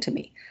beautiful thing to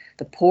me.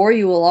 The poor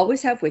you will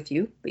always have with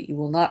you, but you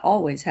will not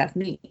always have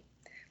me.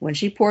 When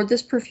she poured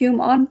this perfume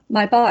on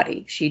my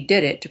body, she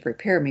did it to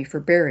prepare me for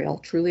burial.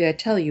 Truly, I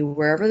tell you,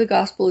 wherever the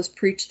gospel is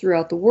preached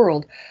throughout the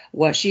world,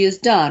 what she has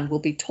done will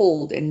be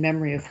told in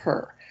memory of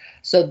her."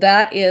 So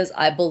that is,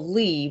 I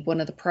believe,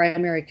 one of the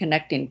primary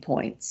connecting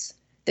points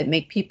that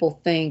make people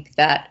think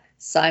that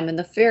Simon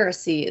the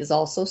Pharisee is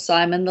also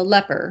Simon the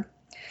leper,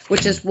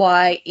 which is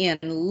why in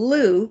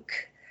Luke,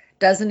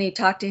 doesn't he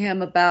talk to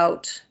him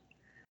about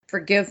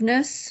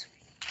forgiveness?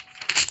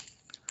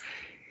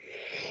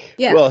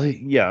 Yeah. Well,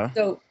 yeah.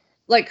 So,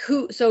 like,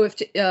 who? So, if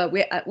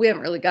we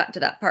haven't really gotten to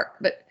that part,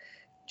 but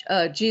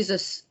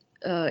Jesus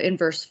in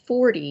verse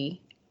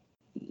 40,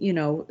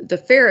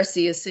 the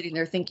Pharisee is sitting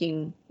there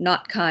thinking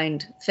not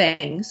kind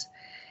things,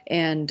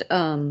 and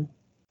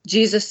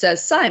Jesus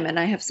says, "Simon,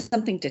 I have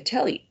something to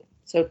tell you."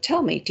 So,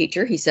 "Tell me,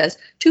 teacher," he says.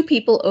 "Two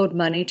people owed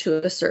money to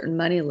a certain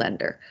money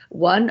lender.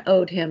 One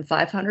owed him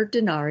 500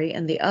 denarii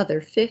and the other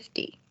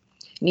 50.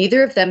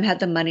 Neither of them had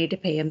the money to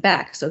pay him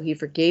back, so he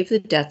forgave the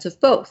debts of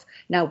both.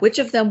 Now, which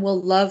of them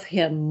will love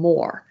him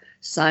more?"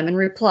 Simon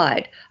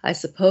replied, "I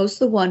suppose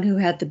the one who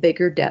had the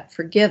bigger debt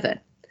forgiven."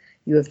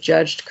 "You have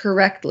judged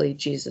correctly,"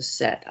 Jesus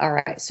said. All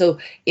right, so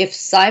if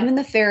Simon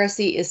the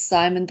Pharisee is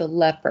Simon the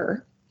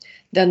leper,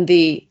 then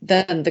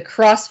the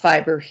cross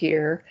fiber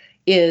here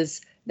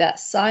is that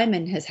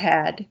Simon has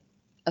had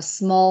a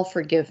small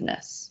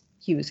forgiveness.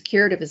 He was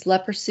cured of his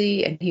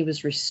leprosy and he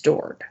was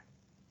restored.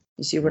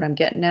 You see what I'm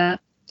getting at?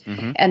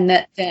 Mm-hmm. And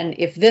that then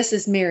if this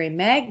is Mary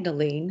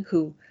Magdalene,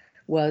 who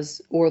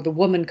was, or the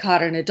woman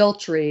caught in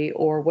adultery,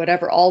 or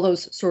whatever, all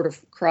those sort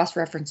of cross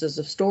references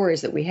of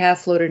stories that we have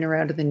floating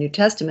around in the New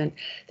Testament,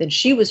 then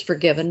she was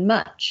forgiven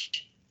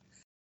much.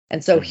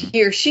 And so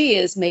here she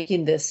is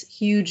making this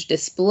huge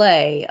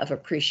display of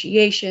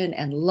appreciation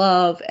and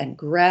love and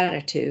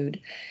gratitude.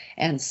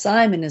 And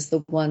Simon is the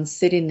one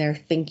sitting there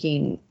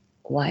thinking,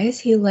 why is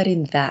he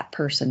letting that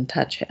person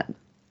touch him?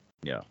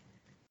 Yeah.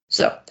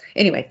 So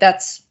anyway,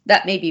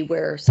 that may be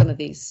where some of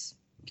these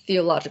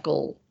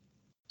theological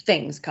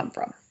things come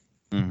from.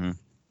 Mm-hmm.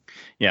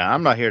 Yeah,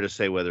 I'm not here to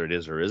say whether it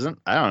is or isn't.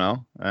 I don't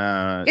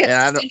know.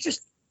 It's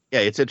interesting. Yeah,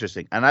 it's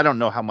interesting, and I don't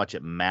know how much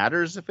it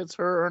matters if it's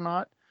her or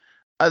not.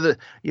 Other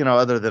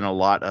than a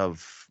lot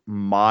of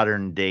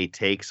modern day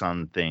takes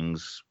on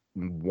things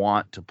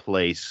want to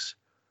place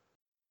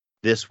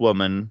this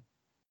one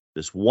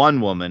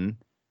woman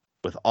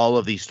with all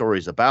of these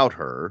stories about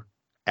her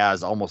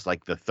as almost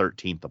like the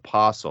 13th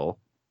apostle.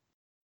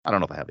 I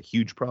don't know if I have a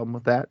huge problem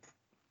with that,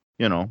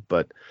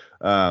 but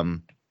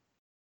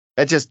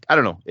it just, I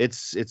don't know.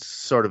 It's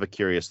sort of a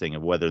curious thing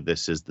of whether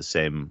this is the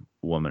same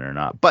woman or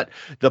not. But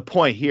the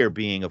point here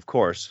being, of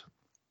course,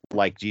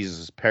 like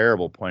Jesus'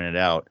 parable pointed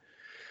out,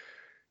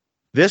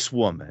 this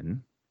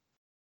woman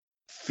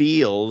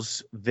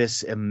feels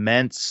this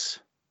immense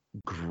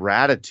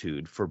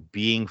gratitude for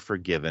being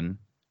forgiven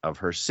of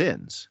her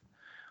sins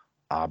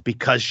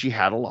because she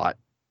had a lot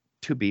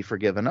to be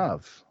forgiven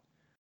of.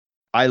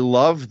 I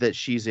love that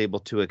she's able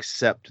to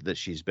accept that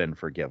she's been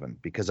forgiven,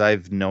 because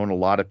I've known a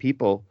lot of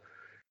people,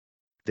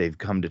 they've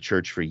come to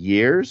church for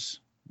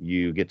years.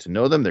 You get to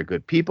know them. They're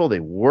good people. They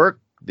work,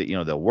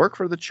 they'll work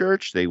for the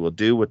church. They will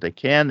do what they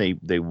can.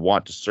 They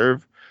want to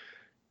serve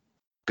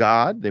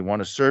God. They want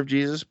to serve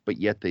Jesus, but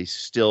yet they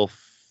still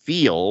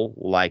feel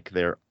like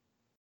they're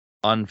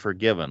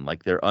unforgiven,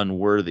 like they're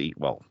unworthy.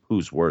 Well,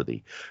 who's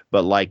worthy?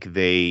 But like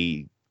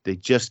they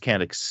just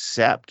can't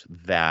accept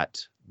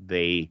that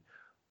they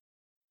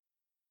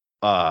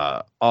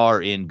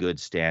are in good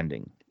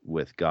standing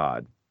with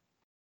God.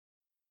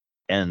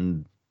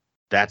 And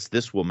that's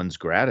this woman's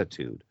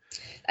gratitude.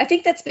 I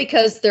think that's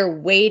because they're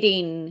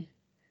waiting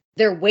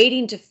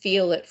to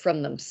feel it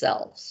from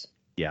themselves.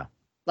 Yeah.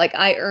 Like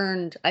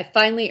I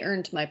finally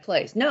earned my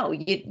place. No,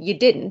 you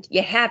didn't,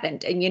 you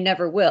haven't, and you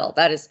never will.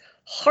 That is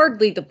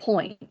hardly the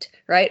point,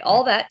 right?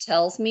 All that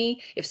tells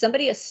me, if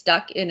somebody is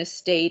stuck in a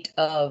state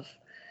of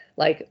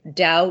like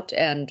doubt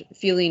and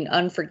feeling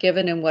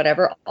unforgiven and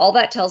whatever, all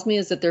that tells me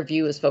is that their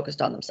view is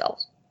focused on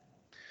themselves.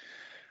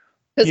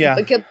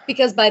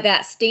 Because by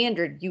that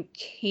standard, you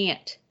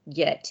can't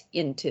get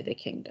into the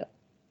kingdom.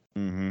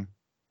 Mm-hmm.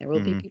 There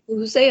will be people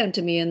who say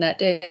unto me in that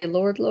day,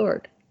 Lord,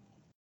 Lord.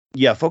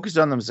 Yeah, focused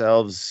on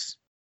themselves.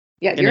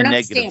 Yeah, you're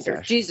not standard.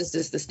 Fashion. Jesus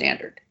is the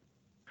standard.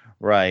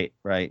 Right.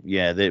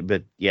 Yeah,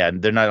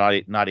 they're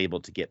not able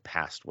to get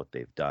past what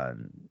they've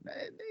done.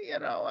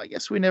 I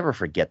guess we never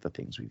forget the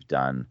things we've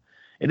done,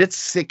 and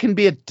it can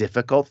be a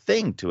difficult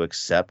thing to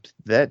accept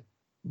that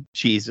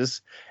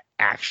Jesus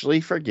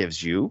actually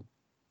forgives you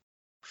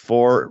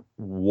for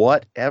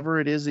whatever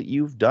it is that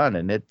you've done,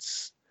 and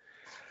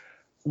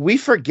we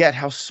forget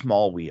how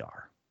small we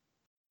are,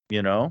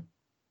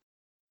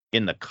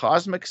 in the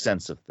cosmic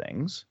sense of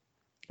things.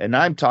 And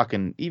I'm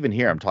talking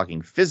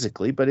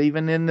physically, but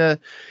even in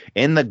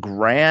the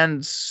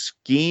grand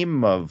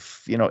scheme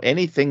of,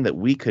 anything that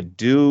we could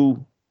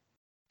do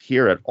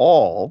here at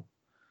all,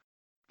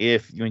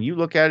 when you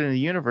look at it in the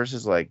universe,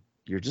 it's like,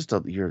 you're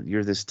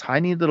this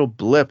tiny little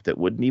blip that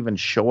wouldn't even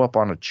show up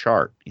on a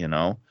chart,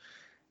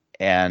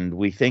 and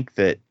we think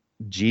that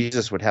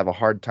Jesus would have a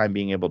hard time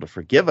being able to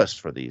forgive us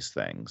for these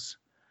things.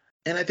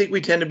 And I think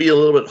we tend to be a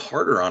little bit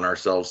harder on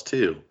ourselves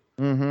too.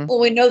 Mm-hmm. Well,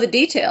 we know the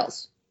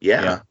details.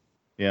 Yeah.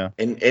 Yeah.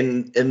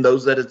 And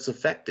those that it's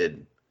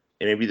affected,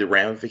 and maybe the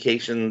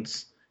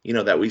ramifications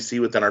that we see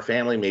within our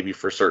family, maybe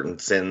for certain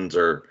sins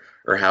or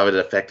how it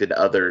affected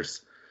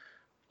others.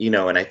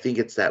 And I think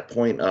it's that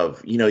point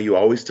of, you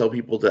always tell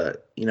people to,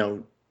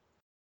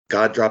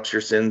 God drops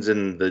your sins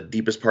in the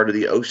deepest part of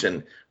the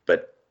ocean,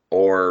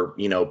 or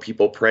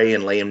people pray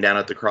and lay him down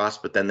at the cross,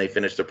 but then they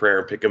finish the prayer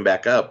and pick him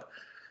back up.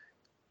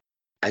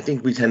 I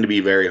think we tend to be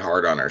very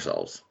hard on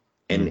ourselves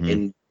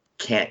and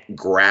can't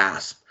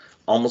grasp,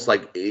 almost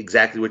like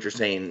exactly what you're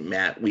saying,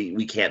 Matt.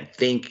 We can't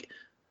think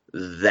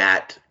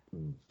that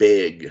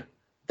big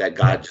that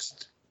God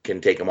just can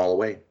take them all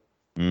away.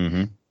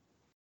 Mm-hmm.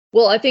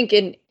 Well, I think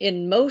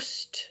in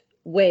most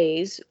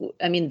ways,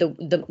 I mean,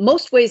 the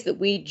most ways that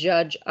we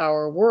judge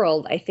our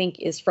world, I think,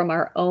 is from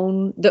our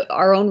own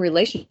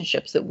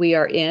relationships that we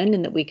are in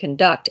and that we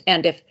conduct.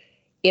 And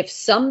if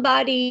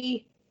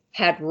somebody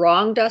had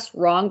wronged us,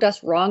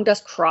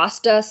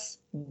 crossed us,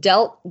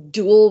 dealt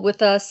duel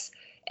with us,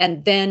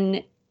 and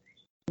then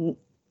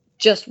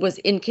just was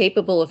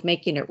incapable of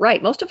making it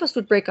right, most of us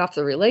would break off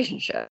the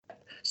relationship.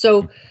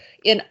 So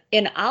in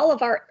all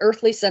of our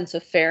earthly sense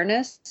of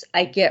fairness,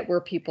 I get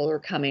where people are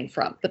coming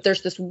from. But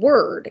there's this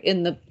word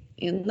in the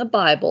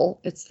Bible.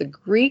 It's the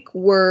Greek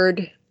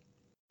word.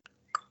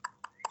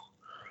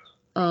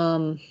 Let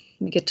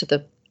me get to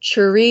the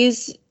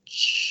charizmahi.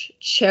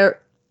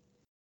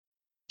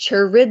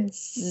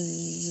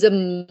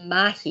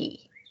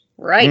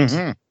 Right.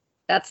 Mm-hmm.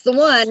 That's the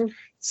one.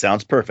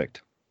 Sounds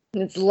perfect.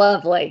 It's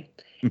lovely.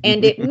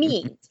 And it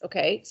means,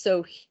 okay,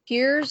 so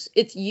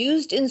it's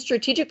used in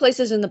strategic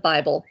places in the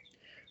Bible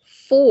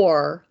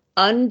for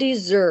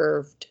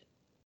undeserved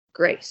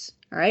grace.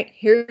 All right,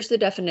 here's the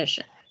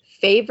definition.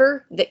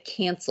 Favor that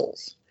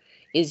cancels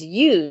is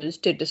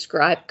used to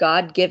describe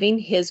God giving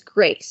his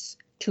grace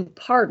to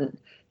pardon.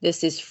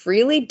 This is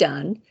freely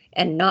done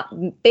and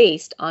not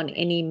based on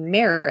any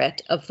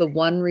merit of the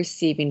one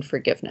receiving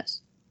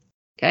forgiveness.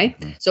 Okay,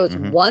 so it's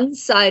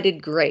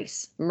one-sided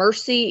grace,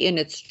 mercy in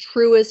its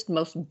truest,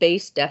 most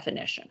base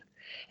definition.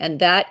 And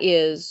that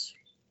is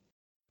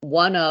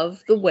one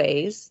of the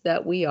ways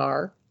that we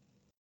are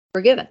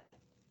forgiven.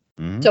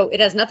 Mm-hmm. So it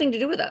has nothing to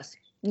do with us.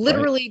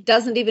 Literally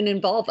doesn't even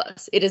involve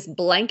us. It is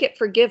blanket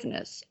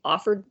forgiveness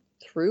offered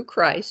through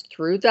Christ,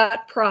 through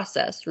that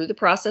process, through the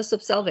process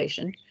of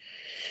salvation.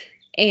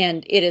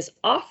 And it is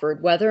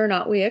offered whether or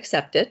not we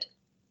accept it.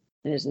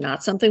 It is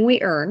not something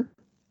we earn.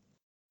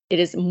 It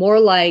is more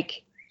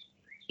like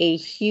a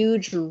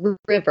huge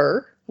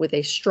river with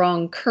a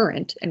strong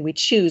current, and we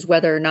choose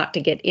whether or not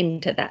to get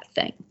into that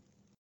thing.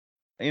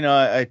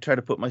 I try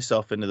to put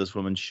myself into this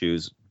woman's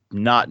shoes,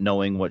 not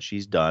knowing what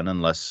she's done,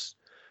 unless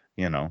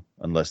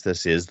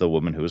this is the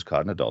woman who was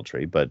caught in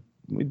adultery, but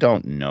we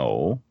don't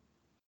know.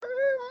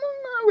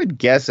 I would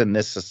guess in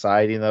this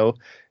society, though,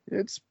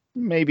 it's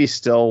maybe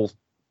still,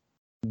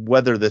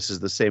 whether this is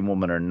the same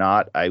woman or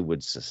not, I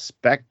would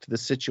suspect the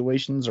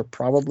situations are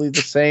probably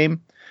the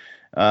same.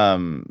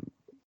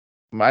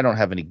 I don't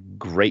have any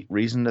great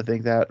reason to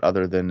think that,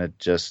 other than it's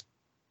just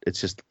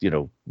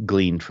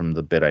gleaned from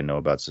the bit I know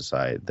about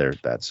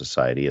that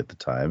society at the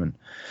time.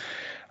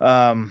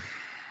 And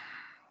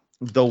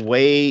the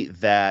way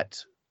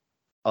that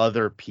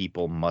other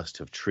people must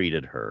have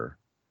treated her,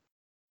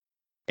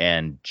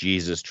 and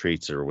Jesus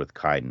treats her with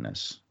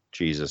kindness.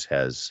 Jesus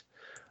has,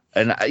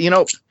 and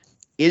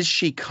is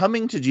she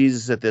coming to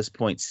Jesus at this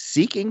point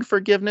seeking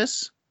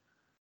forgiveness?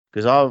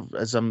 Because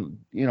as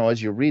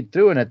you read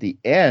through, and at the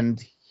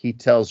end, he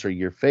tells her,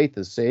 your faith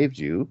has saved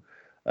you.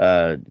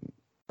 At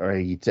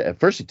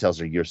first he tells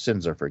her your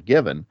sins are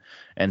forgiven.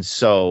 And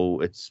so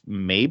it's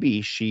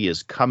maybe she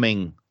is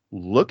coming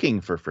looking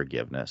for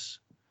forgiveness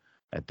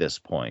at this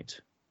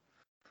point,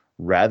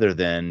 rather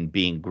than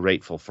being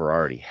grateful for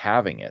already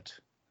having it.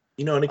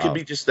 And it could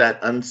be just that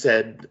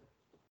unsaid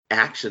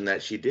action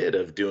that she did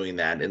of doing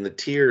that, and the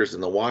tears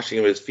and the washing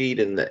of his feet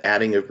and the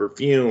adding of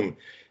perfume.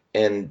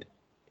 And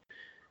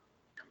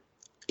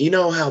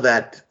how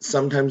that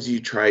sometimes you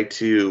try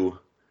to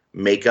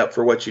make up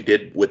for what you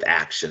did with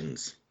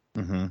actions.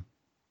 Mm-hmm.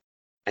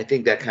 I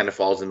think that kind of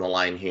falls in the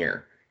line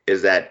here,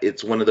 is that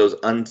it's one of those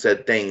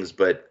unsaid things,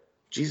 but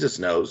Jesus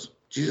knows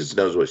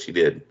what she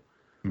did.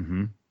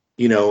 Mm-hmm.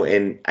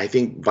 And I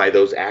think by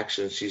those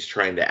actions, she's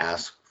trying to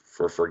ask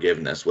for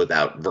forgiveness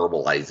without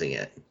verbalizing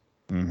it.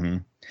 Mm-hmm.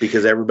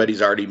 Because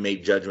everybody's already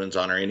made judgments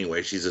on her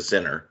anyway. She's a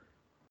sinner.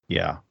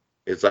 Yeah.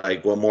 It's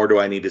like, what more do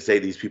I need to say?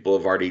 These people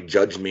have already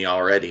judged me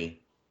already.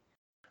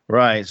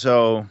 Right.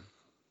 So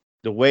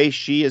the way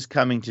she is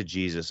coming to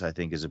Jesus, I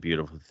think, is a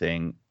beautiful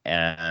thing.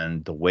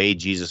 And the way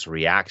Jesus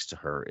reacts to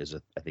her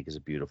I think is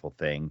a beautiful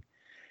thing.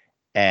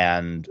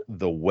 And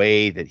the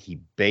way that he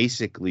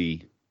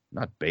the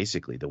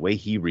way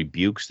he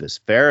rebukes this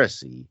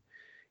Pharisee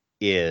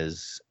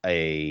is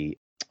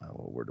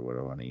what word do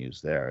I want to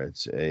use there?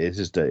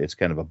 It's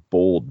kind of a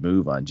bold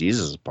move on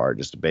Jesus' part,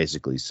 just to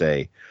basically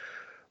say,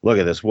 look,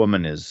 at this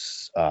woman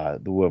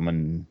the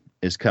woman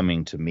is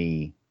coming to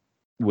me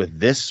with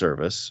this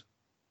service,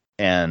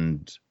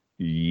 and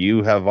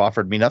you have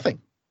offered me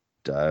nothing.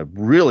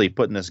 Really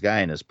putting this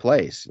guy in his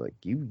place. Like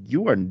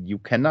you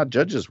cannot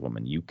judge this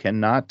woman. You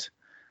cannot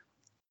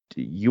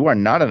you are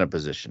not in a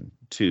position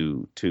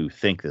to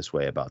think this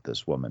way about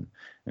this woman,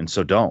 and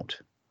so don't,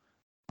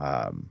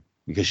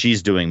 because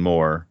she's doing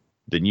more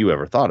than you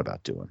ever thought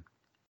about doing,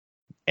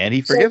 and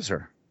he forgives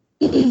her.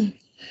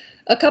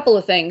 A couple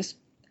of things.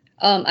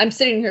 I'm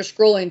sitting here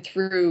scrolling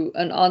through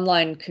an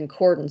online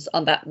concordance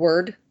on that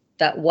word,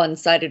 that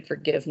one-sided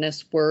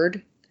forgiveness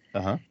word.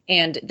 Uh-huh.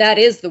 And that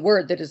is the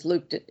word that is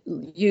Luke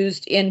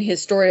used in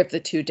his story of the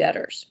two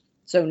debtors.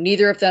 So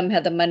neither of them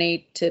had the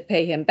money to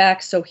pay him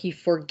back, so he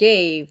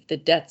forgave the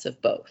debts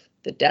of both.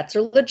 The debts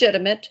are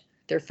legitimate.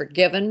 They're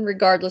forgiven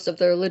regardless of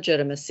their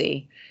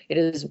legitimacy. It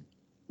is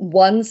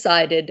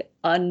one-sided,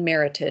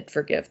 unmerited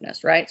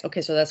forgiveness, right?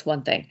 Okay, so that's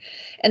one thing.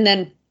 And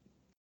then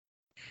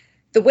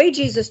the way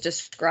Jesus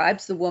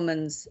describes the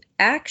woman's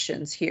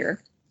actions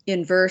here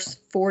in verse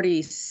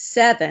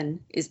 47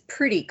 is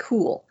pretty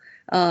cool.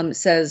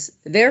 Says,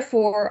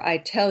 therefore, I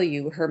tell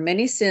you, her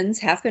many sins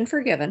have been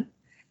forgiven,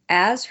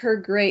 as her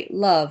great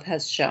love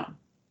has shown.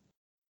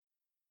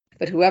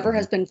 But whoever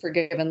has been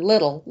forgiven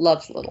little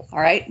loves little. All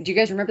right. Do you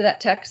guys remember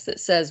that text that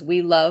says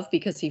we love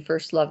because he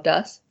first loved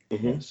us?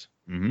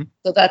 Mm-hmm. Mm-hmm.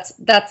 So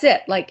that's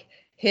it. Like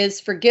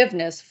his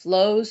forgiveness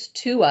flows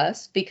to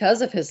us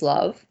because of his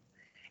love,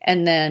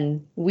 and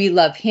then we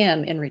love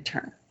him in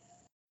return.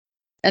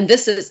 And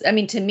this is, I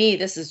mean, to me,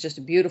 this is just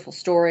a beautiful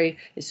story.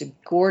 It's a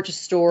gorgeous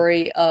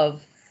story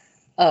of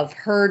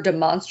her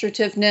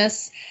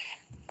demonstrativeness.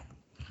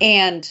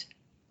 And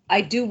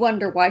I do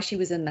wonder why she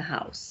was in the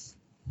house.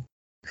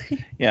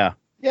 Yeah.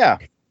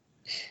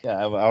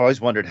 I've always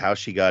wondered how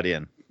she got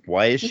in.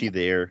 Why is she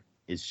there?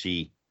 Is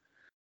she?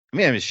 I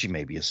mean, she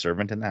may be a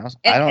servant in the house.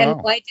 I don't know.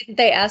 And why didn't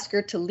they ask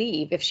her to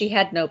leave if she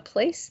had no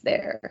place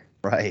there?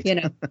 Right. You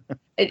know,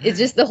 it's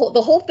just the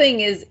whole thing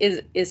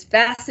is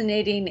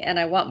fascinating, and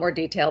I want more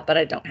detail, but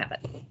I don't have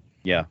it.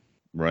 Yeah.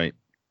 Right.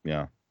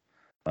 Yeah.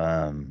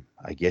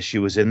 I guess she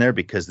was in there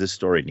because this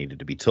story needed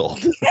to be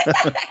told.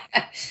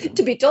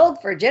 To be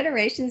told for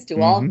generations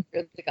to all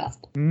hear the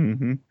gospel.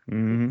 Mm-hmm.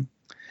 Mm-hmm.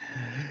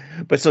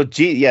 But so,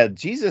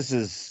 Jesus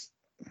is,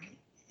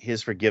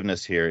 his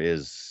forgiveness here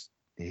is,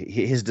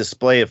 his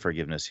display of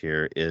forgiveness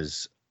here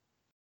is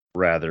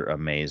rather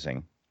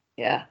amazing.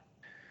 Yeah.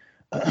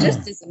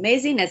 Just as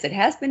amazing as it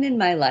has been in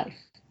my life.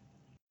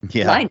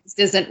 Yeah. Mine just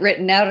isn't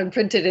written out and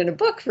printed in a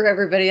book for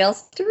everybody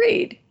else to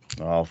read.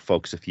 Oh,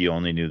 folks, if you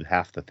only knew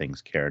half the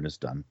things Karen has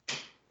done.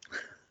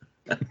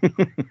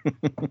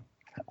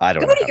 I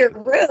don't Go to your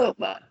room.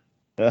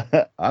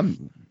 I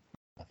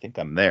think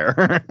I'm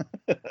there.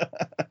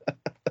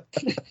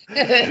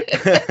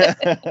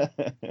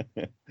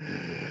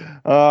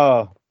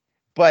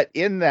 But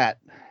in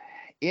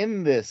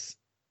this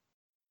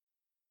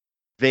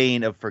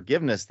vein of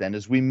forgiveness, then,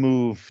 as we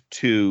move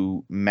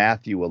to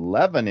Matthew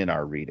 11 in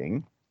our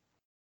reading,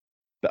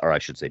 or I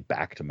should say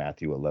back to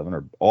Matthew 11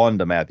 or on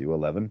to Matthew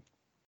 11,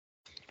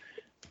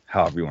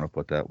 however you want to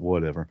put that,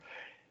 whatever.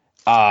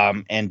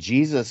 And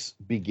Jesus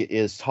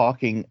is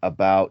talking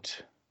about,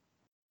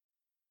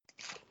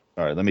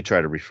 all right, let me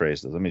try to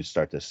rephrase this. Let me just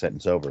start this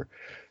sentence over.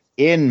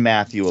 In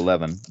Matthew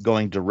 11,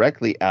 going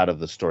directly out of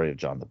the story of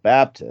John the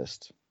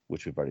Baptist,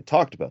 which we've already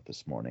talked about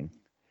this morning,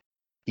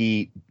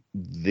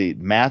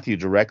 Matthew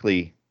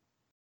directly,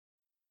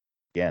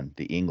 again,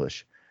 the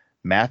English,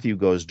 Matthew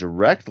goes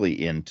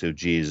directly into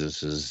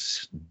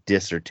Jesus's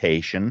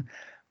dissertation,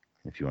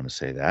 if you want to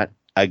say that,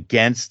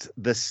 against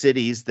the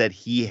cities that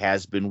he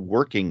has been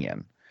working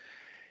in.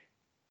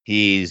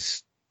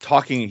 He's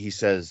talking, he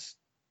says,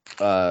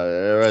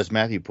 as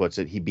Matthew puts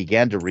it, he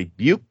began to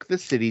rebuke the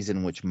cities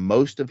in which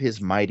most of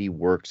his mighty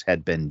works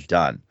had been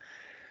done.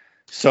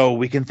 So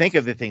we can think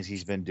of the things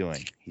he's been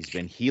doing. He's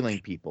been healing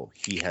people.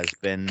 He has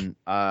been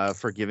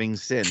forgiving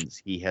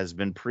sins. He has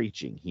been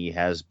preaching. He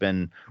has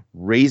been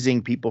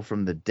raising people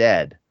from the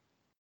dead.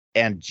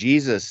 And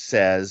Jesus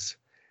says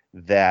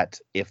that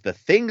if the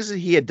things that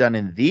he had done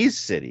in these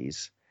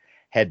cities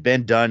had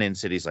been done in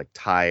cities like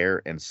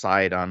Tyre and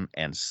Sidon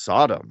and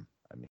Sodom,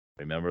 I mean,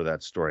 remember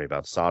that story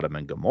about Sodom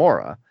and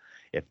Gomorrah,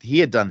 if he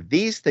had done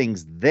these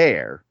things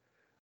there,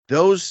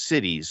 those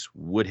cities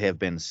would have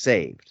been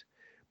saved.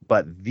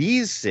 But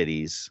these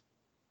cities,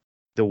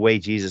 the way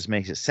Jesus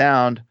makes it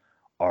sound,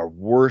 are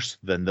worse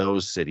than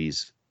those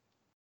cities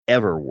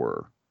ever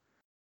were,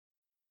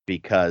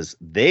 because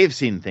they've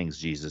seen things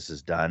Jesus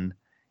has done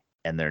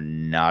and they're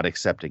not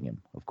accepting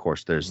him. Of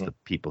course, there's the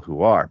people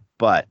who are,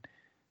 but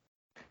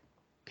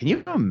can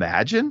you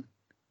imagine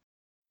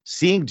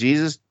seeing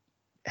Jesus,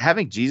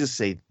 having Jesus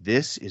say,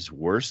 this is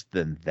worse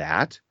than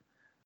that?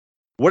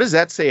 What does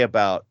that say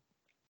about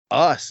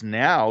us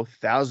now,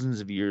 thousands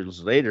of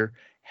years later,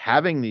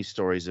 having these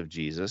stories of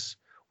Jesus?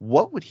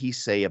 What would he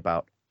say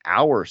about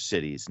our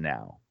cities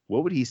now?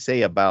 What would he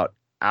say about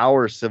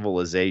our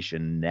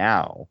civilization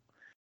now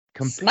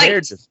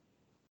compared to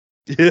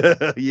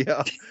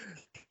yeah.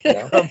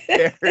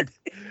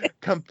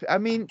 I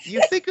mean,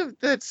 you think of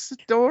that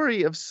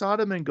story of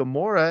Sodom and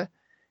Gomorrah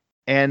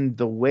and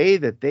the way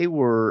that they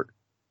were.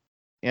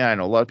 Yeah, I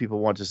know a lot of people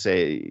want to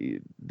say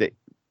that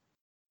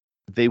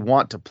they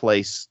want to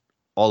place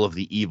all of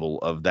the evil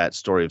of that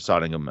story of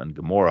Sodom and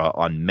Gomorrah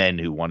on men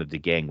who wanted to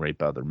gang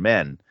rape other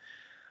men.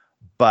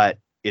 But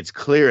it's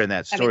clear in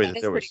that story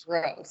that there was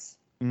gross.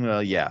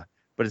 Well, yeah,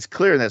 but it's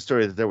clear in that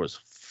story that there was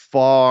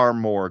far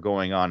more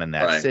going on in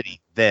that Right. city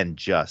than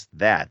just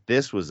that.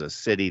 This was a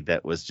city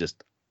that was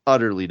just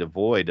utterly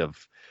devoid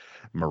of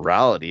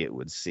morality, it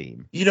would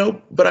seem.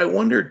 But I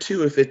wonder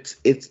too if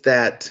it's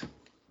that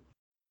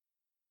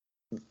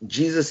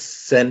Jesus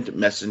sent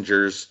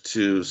messengers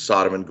to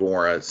Sodom and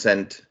Gomorrah,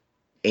 sent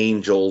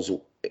angels,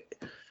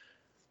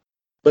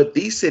 but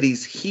these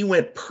cities he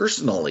went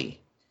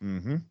personally.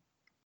 Mm-hmm.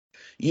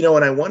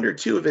 And I wonder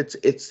too if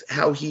it's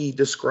how he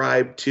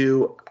described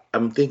too.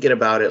 I'm thinking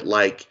about it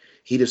like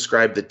he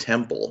described the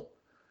temple.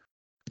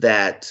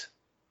 That,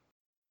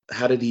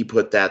 how did he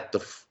put that? The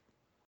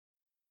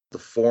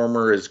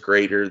former is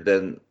greater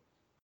than.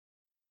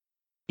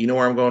 You know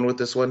where I'm going with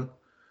this one?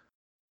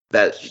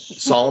 That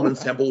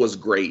Solomon's temple was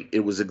great.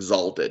 It was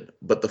exalted,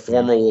 but the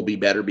former will be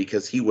better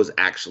because he was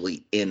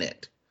actually in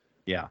it.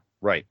 Yeah,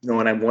 right.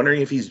 And I'm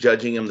wondering if he's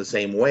judging him the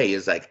same way.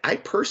 Is like, I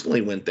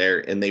personally went there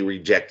and they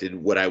rejected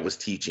what I was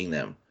teaching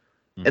them.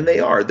 Mm-hmm. And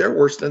they're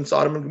worse than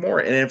Sodom and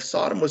Gomorrah. And if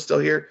Sodom was still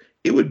here,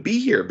 it would be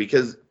here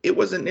because it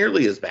wasn't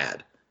nearly as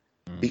bad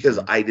because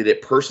I did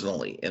it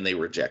personally and they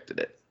rejected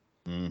it.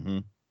 Mm-hmm.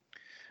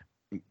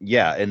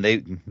 Yeah.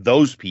 And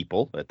those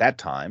people at that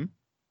time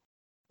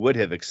would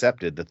have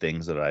accepted the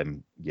things that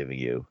I'm giving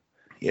you.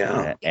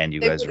 Yeah. And you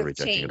They guys would are have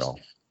rejecting changed. it all.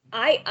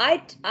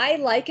 I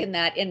liken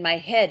that in my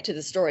head to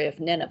the story of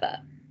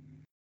Nineveh.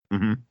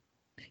 Mm-hmm.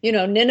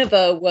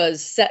 Nineveh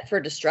was set for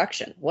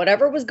destruction.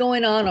 Whatever was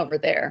going on over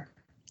there,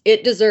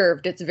 it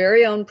deserved its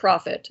very own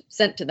prophet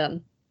sent to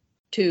them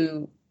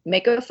to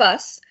make a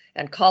fuss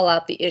and call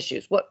out the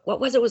issues. What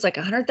was it? It was like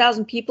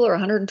 100,000 people or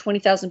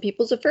 120,000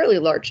 people. It's a fairly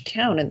large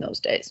town in those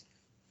days.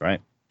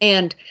 Right.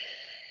 And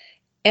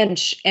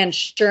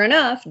sure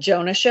enough,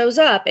 Jonah shows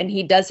up and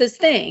he does his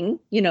thing,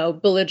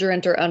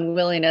 belligerent or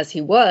unwilling as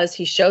he was,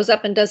 he shows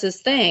up and does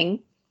his thing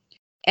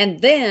and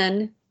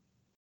then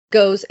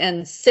goes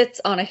and sits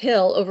on a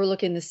hill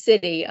overlooking the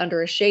city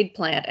under a shade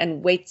plant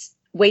and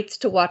waits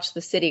to watch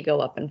the city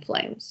go up in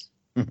flames.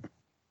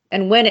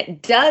 And when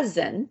it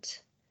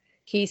doesn't,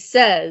 he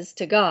says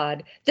to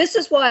God, "This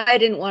is why I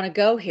didn't want to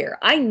go here.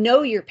 I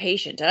know you're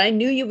patient and I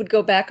knew you would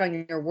go back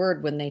on your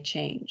word when they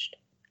changed."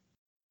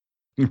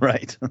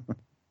 Right.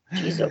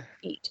 Jeez, oh,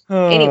 Pete.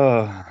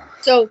 Anyway,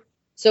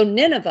 so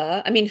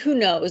Nineveh, who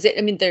knows?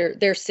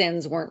 Their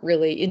sins weren't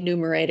really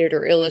enumerated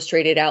or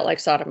illustrated out like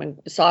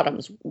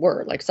Sodom's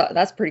were.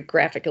 That's pretty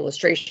graphic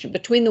illustration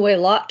between the way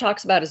Lot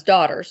talks about his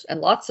daughters,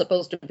 and Lot's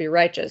supposed to be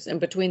righteous,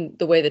 and between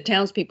the way the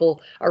townspeople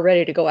are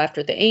ready to go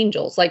after the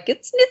angels.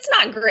 It's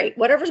not great.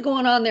 Whatever's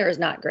going on there is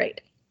not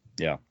great.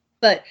 Yeah.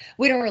 But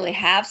we don't really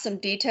have some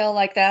detail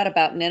like that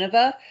about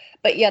Nineveh,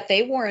 but yet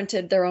they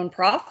warranted their own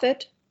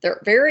prophet. Their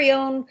very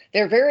own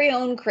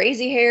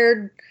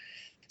crazy-haired,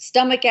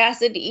 stomach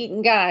acid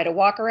eating guy to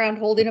walk around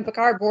holding up a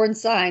cardboard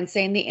sign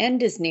saying the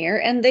end is near,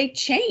 and they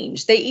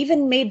changed. They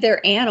even made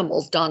their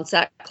animals don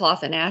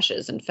sackcloth and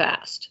ashes and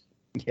fast.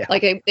 Yeah.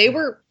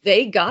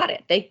 They got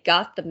it. They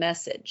got the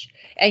message.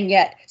 And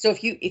yet, so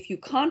if you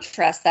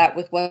contrast that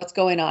with what's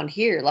going on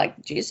here,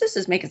 Jesus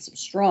is making some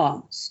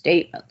strong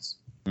statements.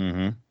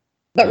 Mm-hmm.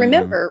 But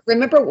remember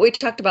what we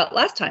talked about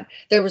last time.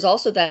 There was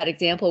also that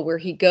example where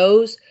he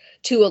goes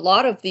to a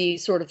lot of the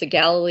sort of the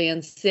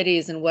Galilean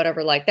cities and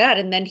whatever like that.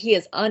 And then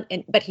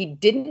but he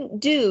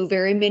didn't do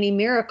very many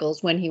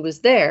miracles when he was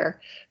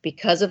there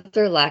because of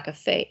their lack of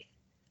faith.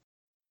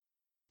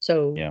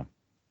 So yeah,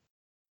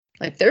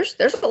 there's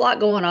a lot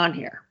going on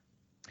here.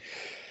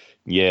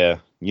 Yeah.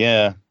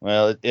 Yeah.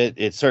 Well,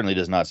 it certainly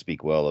does not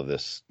speak well of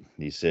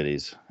these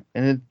cities.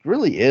 And it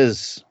really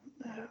is.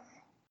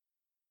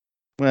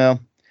 Well,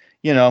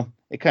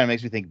 it kind of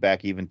makes me think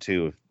back even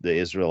to the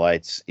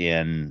Israelites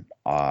in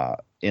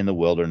the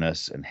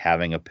wilderness and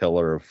having a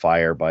pillar of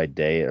fire by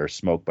day or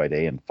smoke by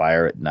day and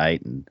fire at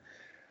night, and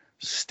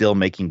still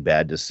making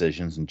bad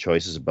decisions and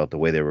choices about the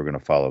way they were going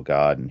to follow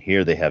God. And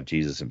here they have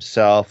Jesus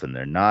himself, and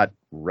they're not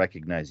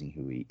recognizing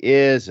who he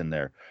is, and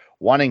they're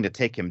wanting to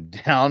take him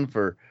down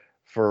for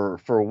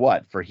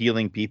what? For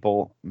healing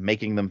people,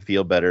 making them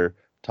feel better,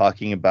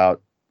 talking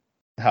about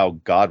how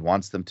God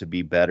wants them to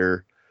be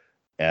better,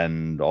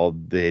 and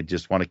they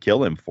just want to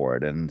kill him for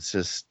it. And it's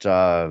just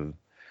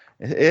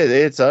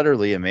it's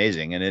utterly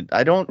amazing. And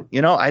I don't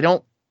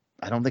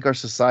think our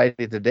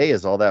society today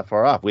is all that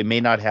far off. We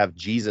may not have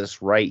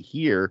Jesus right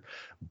here,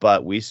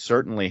 but we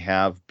certainly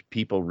have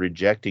people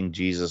rejecting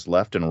Jesus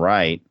left and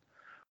right.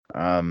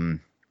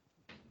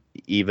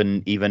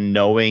 Even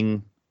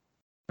knowing,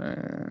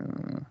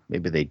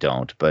 maybe they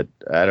don't, but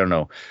I don't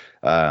know.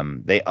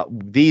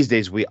 These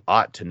days we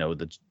ought to know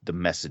the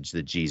message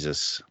that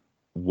Jesus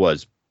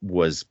was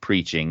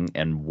preaching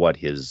and what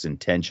his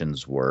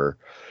intentions were.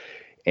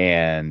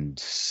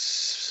 And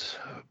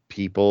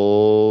a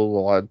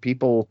lot of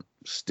people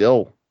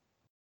still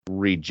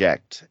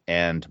reject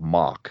and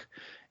mock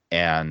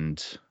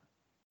and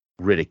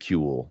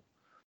ridicule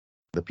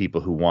the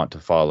people who want to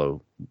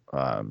follow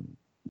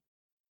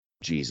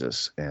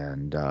Jesus.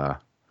 And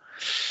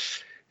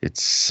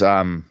it's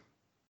I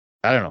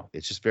don't know,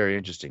 it's just very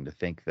interesting to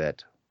think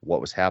that what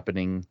was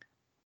happening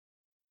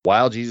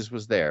while Jesus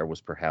was there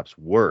was perhaps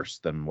worse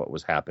than what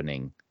was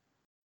happening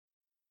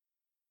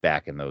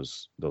back in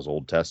those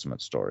Old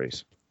Testament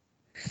stories.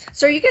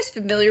 So are you guys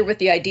familiar with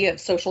the idea of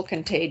social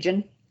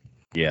contagion?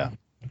 Yeah.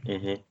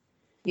 Mm-hmm.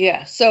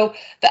 Yeah, so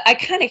I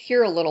kind of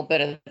hear a little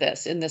bit of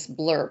this in this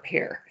blurb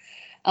here.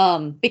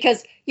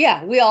 Because,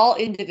 yeah, we all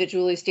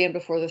individually stand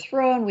before the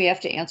throne. We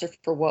have to answer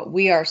for what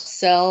we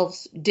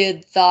ourselves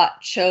did,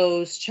 thought,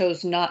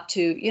 chose not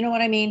to. You know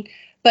what I mean?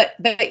 But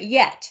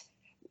yet,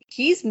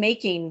 he's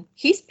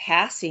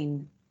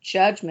passing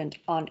judgment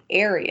on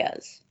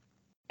areas.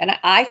 And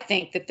I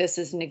think that this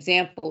is an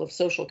example of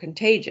social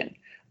contagion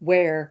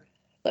where,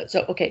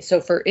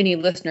 so for any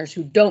listeners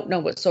who don't know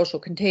what social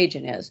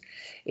contagion is,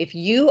 if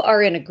you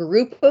are in a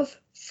group of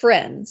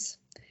friends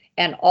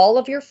and all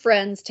of your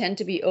friends tend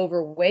to be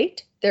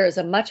overweight, there is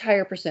a much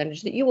higher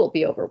percentage that you will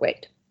be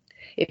overweight.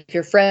 If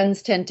your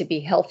friends tend to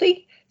be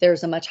healthy,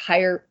 there's a much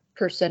higher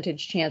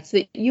percentage chance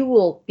that you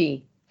will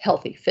be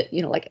healthy, fit,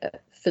 like a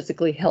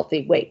physically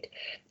healthy weight.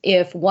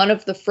 If one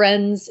of the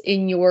friends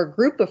in your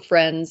group of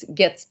friends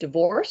gets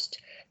divorced,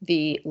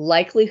 the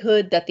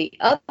likelihood that the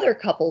other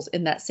couples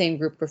in that same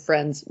group of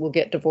friends will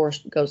get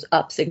divorced goes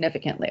up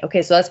significantly.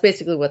 Okay, so that's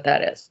basically what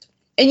that is.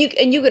 And you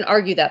can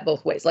argue that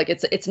both ways. Like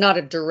it's not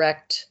a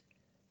direct.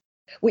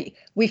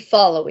 We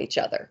follow each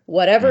other.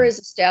 Whatever is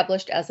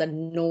established as a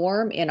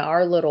norm in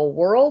our little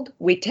world,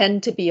 we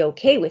tend to be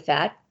okay with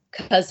that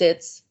because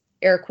it's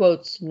air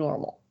quotes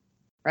normal,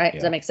 right?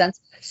 Does that make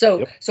sense?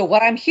 So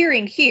what I'm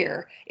hearing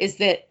here is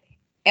that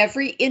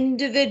every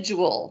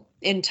individual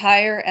in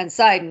Tyre and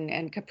Sidon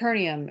and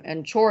Capernaum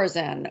and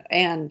Chorazin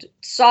and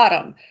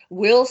Sodom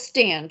will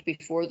stand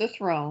before the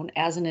throne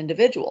as an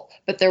individual.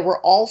 But there were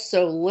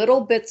also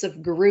little bits of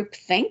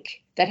groupthink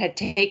that had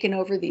taken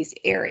over these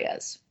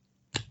areas.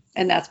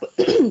 And that's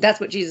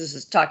what Jesus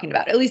is talking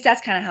about. At least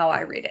that's kind of how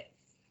I read it.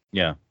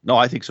 Yeah. No,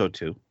 I think so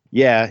too.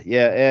 Yeah.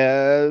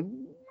 I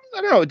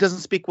don't know. It doesn't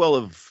speak well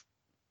of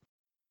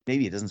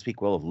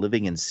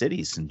living in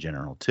cities in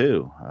general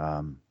too.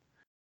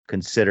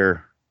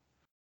 Consider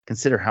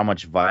how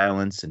much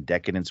violence and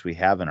decadence we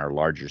have in our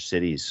larger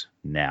cities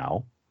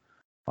now.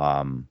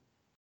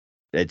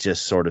 It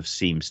just sort of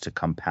seems to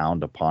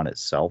compound upon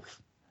itself.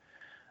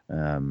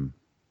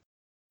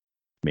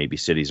 Maybe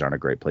cities aren't a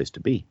great place to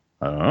be.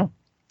 I don't know.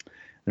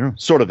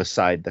 That's sort of a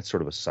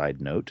side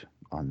note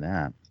on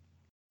that.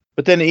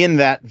 But then in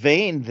that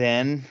vein,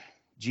 then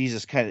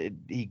Jesus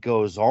he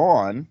goes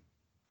on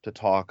to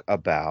talk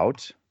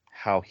about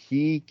how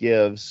he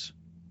gives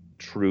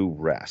true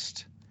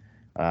rest.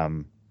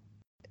 And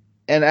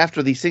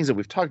after these things that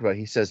we've talked about,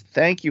 he says,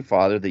 "Thank you,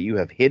 Father, that you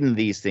have hidden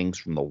these things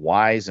from the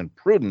wise and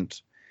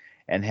prudent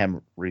and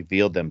have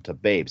revealed them to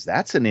babes."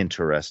 That's an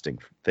interesting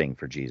thing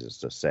for Jesus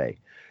to say,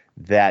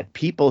 that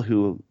people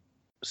who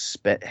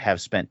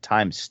have spent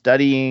time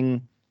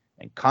studying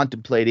and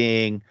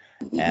contemplating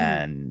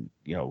and,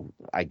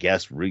 I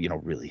guess,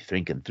 really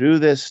thinking through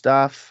this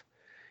stuff.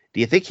 Do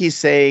you think he's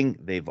saying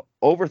they've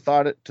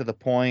overthought it to the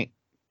point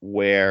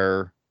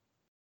where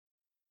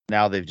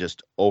now they've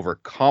just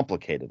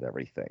overcomplicated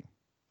everything?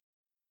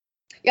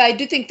 Yeah, I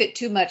do think that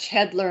too much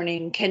head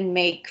learning can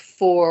make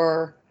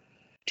for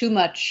too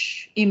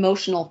much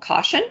emotional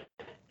caution.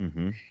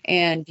 Mm-hmm.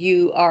 And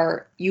you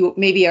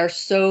maybe are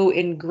so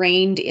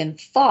ingrained in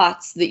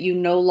thoughts that you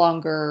no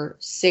longer,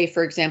 say,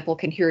 for example,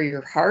 can hear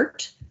your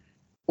heart,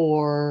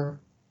 or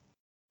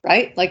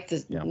right, like the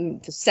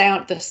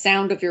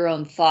sound of your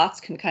own thoughts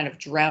can kind of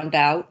drown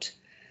out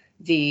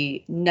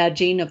the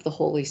nudging of the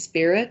Holy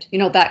Spirit,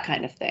 that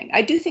kind of thing.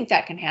 I do think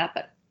that can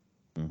happen.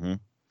 Mm-hmm.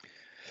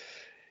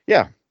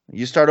 Yeah,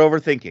 you start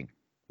overthinking.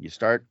 You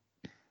start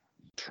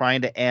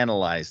trying to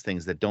analyze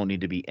things that don't need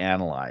to be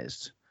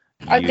analyzed.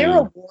 Are there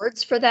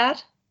awards for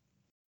that?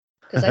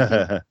 Because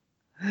I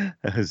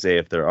think say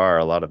if there are,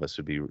 a lot of us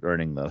would be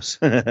earning those.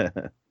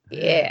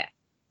 Yeah.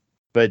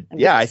 But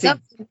yeah, I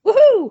think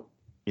woohoo!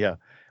 Yeah.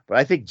 But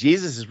I think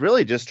Jesus is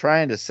really just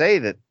trying to say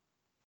that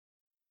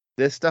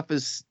this stuff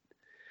it's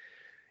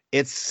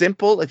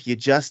simple if you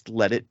just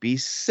let it be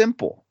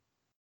simple.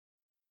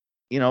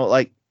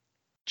 Like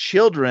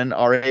children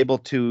are able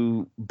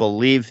to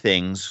believe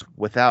things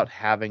without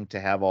having to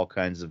have all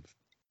kinds of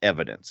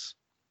evidence,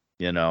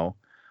 The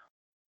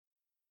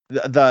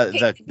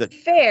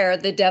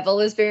devil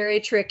is very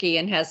tricky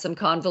and has some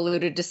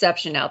convoluted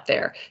deception out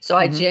there. So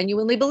I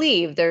genuinely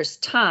believe there's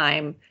a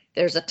time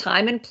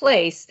and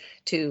place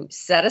to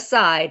set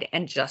aside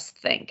and just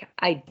think.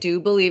 I do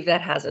believe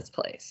that has its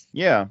place.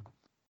 Yeah.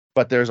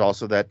 But there's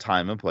also that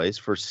time and place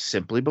for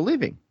simply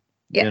believing.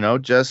 Yeah.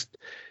 Just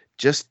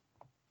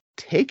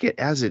take it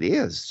as it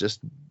is. Just,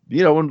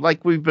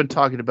 like we've been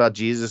talking about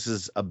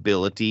Jesus's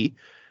ability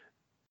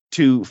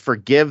to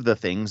forgive the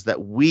things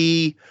that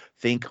we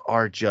think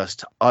are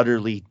just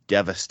utterly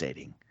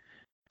devastating.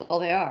 Well,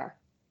 they are.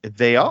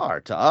 They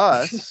are to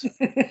us.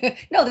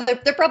 No,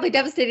 they're probably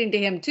devastating to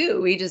him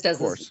too. He just has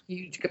this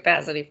huge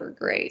capacity for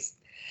grace.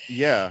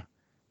 Yeah.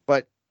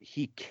 But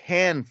he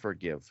can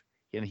forgive,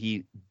 and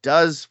he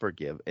does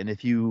forgive. And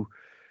if you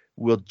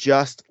will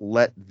just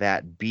let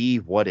that be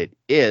what it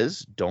is,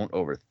 don't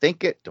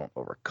overthink it, don't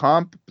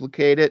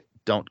overcomplicate it,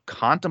 don't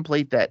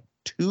contemplate that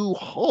too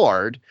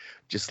hard,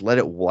 just let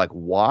it like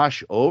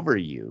wash over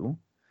you.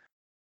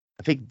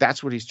 I think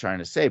that's what he's trying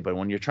to say. But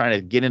when you're trying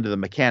to get into the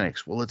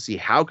mechanics, well, let's see,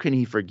 how can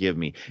he forgive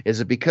me? Is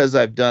it because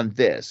I've done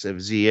this?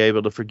 Is he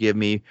able to forgive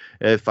me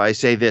if I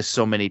say this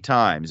so many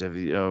times? If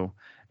you know,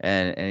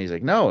 and he's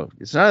like, no,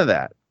 it's none of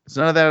that. It's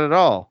none of that at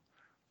all.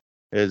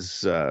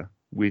 As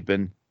we've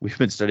been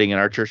studying in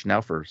our church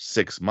now for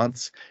 6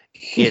 months.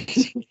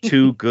 It's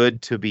too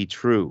good to be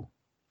true.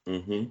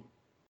 Mm-hmm.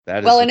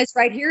 And it's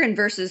right here in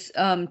verses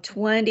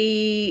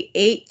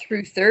 28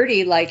 through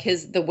 30, like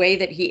the way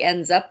that he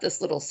ends up this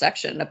little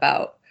section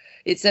about,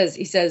 he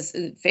says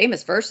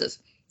famous verses,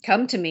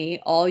 "Come to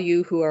me, all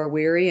you who are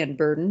weary and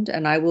burdened,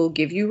 and I will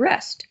give you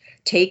rest.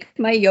 Take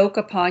my yoke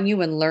upon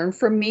you and learn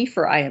from me,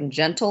 for I am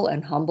gentle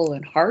and humble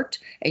in heart,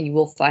 and you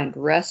will find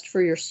rest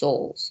for your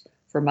souls.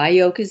 For my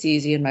yoke is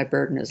easy and my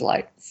burden is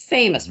light."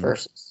 Famous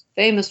verses,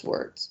 famous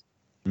words.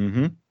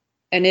 Mm-hmm.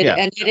 And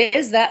it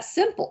is that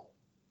simple.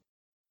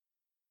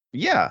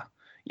 Yeah.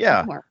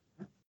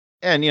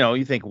 And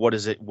you think, what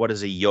is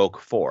a yoke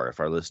for? If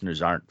our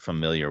listeners aren't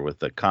familiar with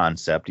the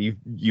concept,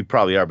 you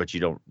probably are, but you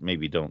don't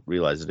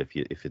realize it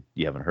if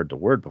you haven't heard the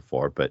word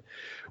before. But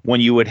when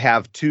you would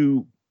have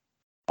two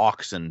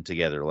oxen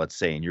together, let's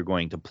say, and you're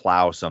going to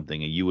plow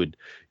something, and you would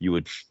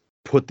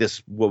put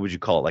this, what would you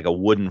call it, like a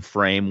wooden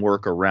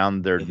framework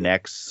around their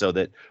necks, so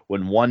that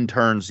when one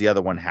turns, the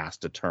other one has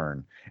to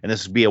turn. And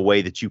this would be a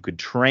way that you could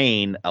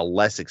train a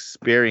less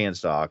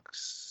experienced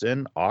ox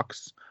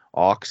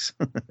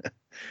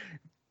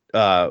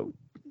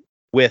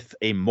with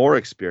a more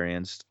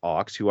experienced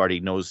ox who already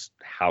knows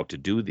how to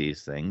do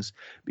these things,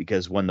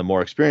 because when the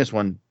more experienced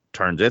one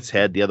turns its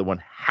head, the other one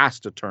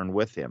has to turn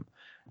with him.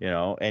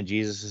 And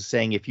Jesus is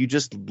saying, if you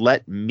just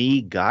let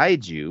me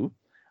guide you,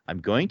 I'm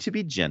going to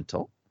be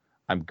gentle.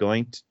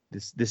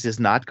 This is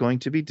not going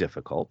to be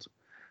difficult.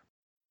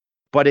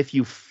 But if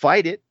you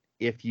fight it,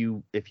 if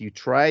you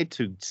try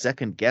to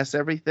second guess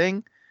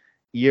everything,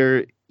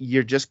 you're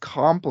just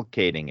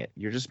complicating it.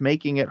 You're just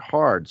making it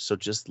hard. So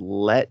just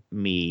let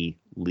me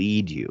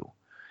lead you.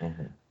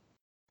 Mm-hmm.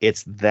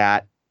 It's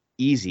that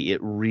easy. It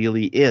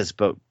really is.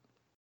 But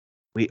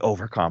we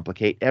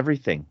overcomplicate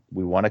everything.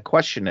 We want to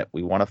question it.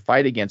 We want to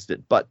fight against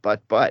it. But,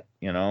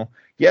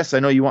 yes,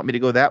 I know you want me to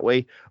go that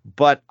way,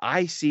 but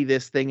I see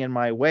this thing in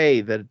my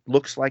way that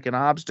looks like an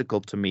obstacle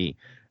to me.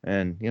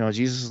 And,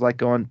 Jesus is like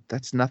going,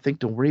 that's nothing.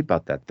 Don't worry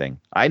about that thing.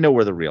 I know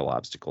where the real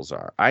obstacles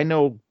are. I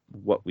know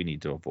what we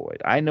need to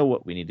avoid. I know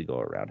what we need to go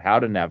around, how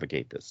to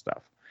navigate this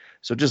stuff.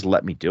 So just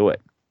let me do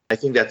it. I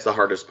think that's the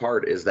hardest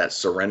part, is that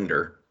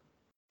surrender.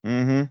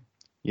 Mm-hmm.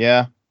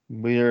 Yeah,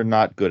 we are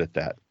not good at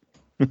that.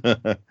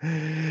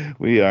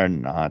 We are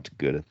not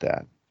good at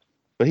that.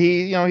 But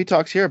he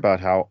talks here about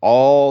how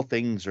all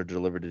things are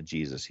delivered to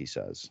Jesus, he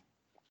says.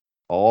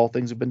 All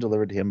things have been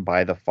delivered to him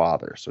by the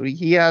Father. So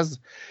he has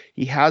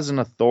an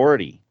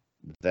authority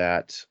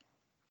that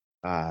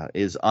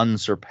is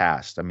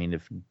unsurpassed. I mean,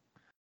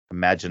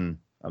 imagine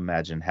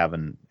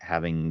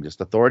having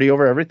just authority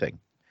over everything.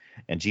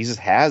 And Jesus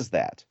has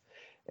that.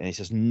 And he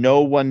says,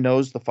 no one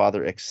knows the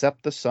Father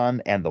except the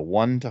Son, and the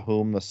one to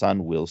whom the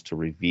Son wills to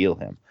reveal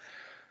him.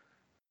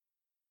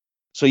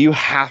 So you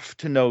have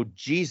to know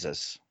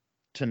Jesus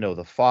to know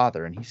the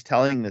Father. And he's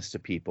telling this to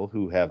people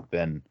who have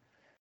been,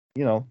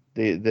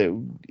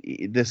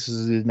 this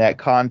is in that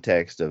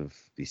context of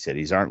these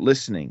cities aren't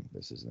listening.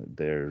 This is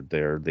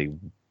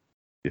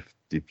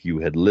if you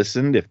had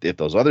listened, if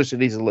those other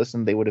cities had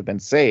listened, they would have been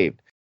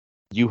saved.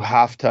 You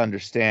have to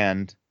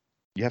understand,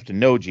 you have to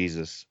know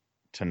Jesus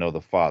to know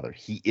the Father.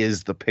 He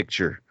is the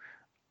picture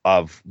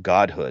of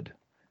Godhood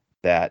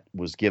that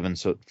was given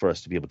for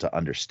us to be able to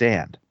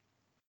understand.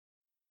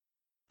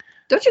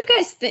 Don't you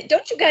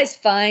guys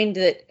find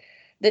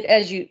that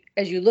as you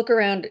look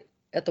around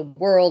at the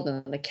world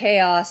and the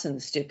chaos and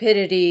the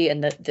stupidity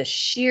and the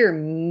sheer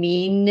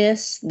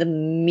meanness, the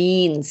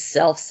mean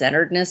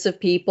self-centeredness of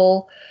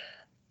people,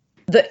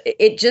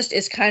 it just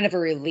is kind of a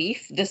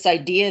relief, this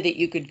idea that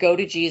you could go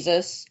to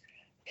Jesus,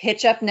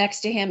 hitch up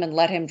next to him and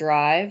let him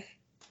drive,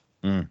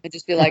 and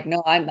just be like,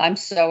 no, I'm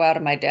so out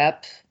of my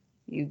depth.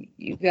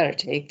 You got to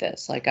take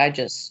this. Like, I'm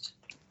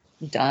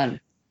done.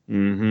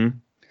 Mm-hmm.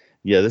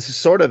 Yeah, this is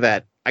sort of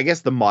that, I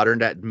guess, the modern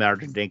day.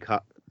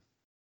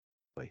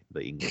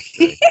 The English.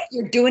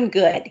 You're doing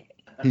good.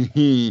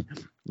 The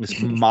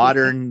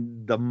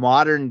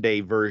modern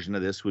day version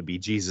of this would be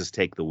Jesus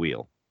take the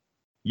wheel.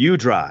 You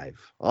drive.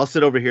 I'll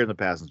sit over here in the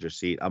passenger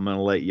seat. I'm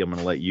gonna let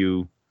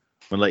you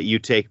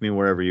take me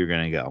wherever you're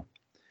gonna go,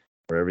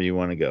 wherever you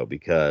want to go.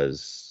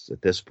 Because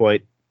at this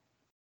point,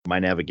 my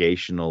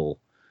navigational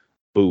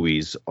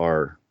buoys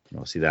are.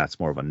 See, that's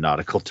more of a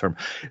nautical term.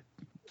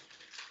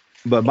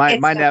 But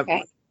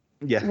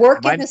yeah.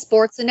 Work in the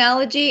sports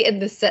analogy,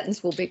 and the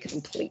sentence will be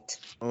complete.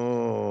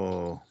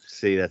 Oh,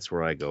 see, that's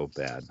where I go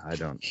bad. I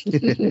don't.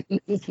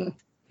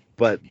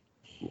 But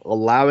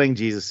allowing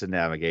Jesus to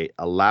navigate,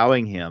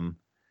 allowing him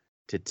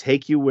to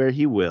take you where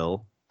he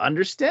will,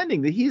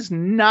 understanding that he's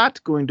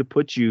not going to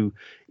put you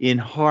in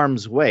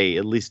harm's way,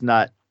 at least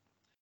not,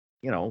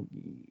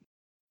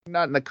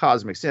 not in the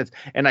cosmic sense.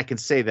 And I can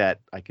say that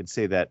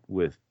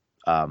with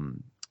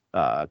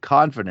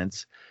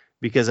confidence,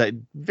 because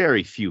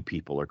very few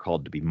people are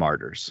called to be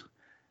martyrs.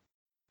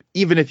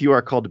 Even if you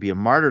are called to be a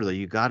martyr, though,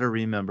 you got to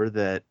remember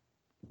that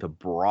the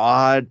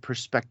broad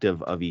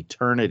perspective of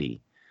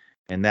eternity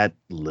and that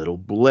little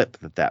blip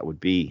that would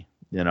be,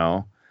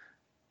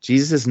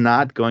 Jesus is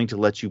not going to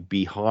let you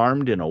be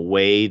harmed in a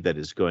way that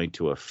is going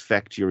to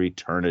affect your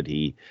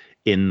eternity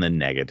in the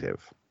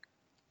negative.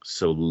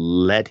 So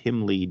let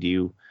him lead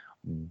you.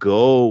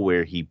 Go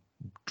where he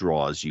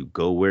draws you.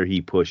 Go where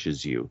he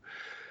pushes you,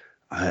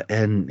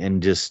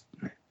 and just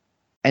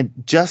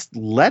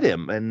let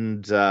him.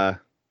 And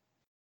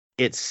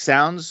it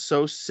sounds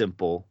so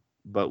simple,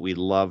 but we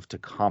love to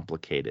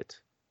complicate it.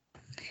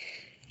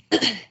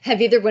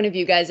 Have either one of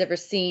you guys ever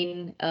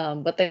seen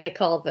what they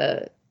call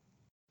the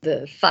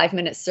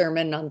 5-minute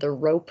sermon on the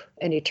rope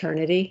and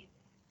eternity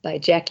by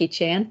Jackie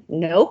Chan?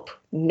 Nope.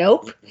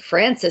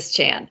 Francis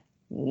Chan,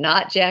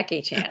 not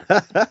Jackie Chan.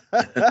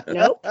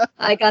 Nope.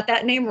 I got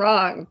that name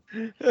wrong.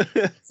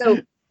 So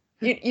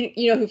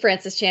you know who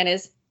Francis Chan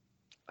is?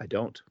 I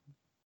don't.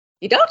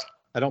 You don't?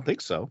 I don't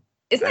think so.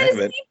 Isn't that his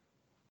name?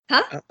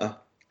 Huh?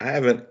 I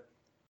haven't.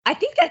 I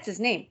think that's his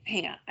name.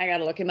 Hang on, I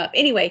gotta look him up.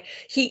 Anyway,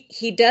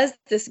 he does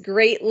this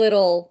great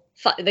little.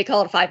 They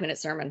call it a 5-minute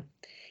sermon,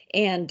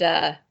 and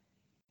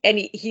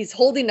he's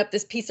holding up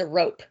this piece of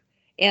rope,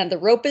 and the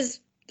rope is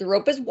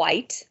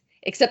white,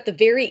 except the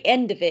very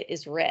end of it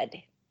is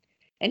red.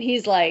 And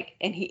he's like,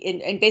 and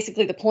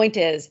basically the point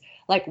is,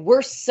 like,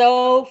 we're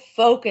so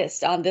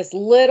focused on this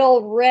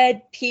little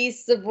red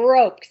piece of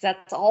rope because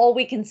that's all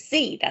we can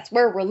see. That's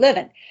where we're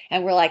living,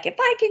 and we're like, if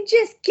I can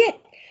just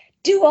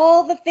do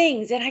all the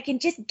things and I can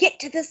just get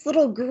to this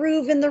little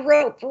groove in the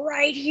rope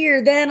right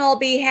here, then I'll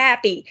be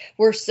happy.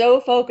 We're so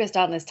focused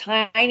on this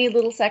tiny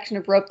little section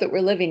of rope that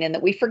we're living in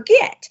that we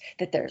forget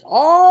that there's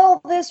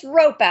all this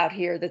rope out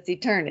here that's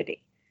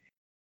eternity.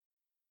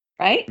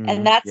 Right? Mm-hmm.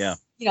 And that's,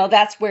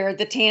 that's where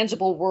the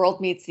tangible world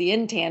meets the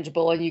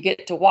intangible, and you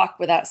get to walk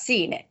without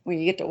seeing it, when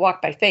you get to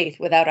walk by faith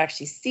without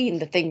actually seeing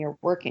the thing you're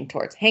working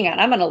towards. Hang on,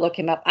 I'm going to look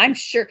him up. I'm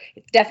sure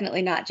it's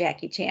definitely not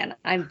Jackie Chan.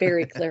 I'm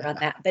very clear on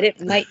that, but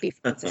it might be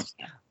Francis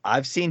Chan.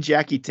 I've seen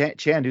Jackie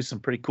Chan do some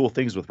pretty cool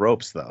things with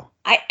ropes, though.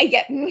 I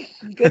get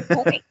good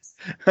point.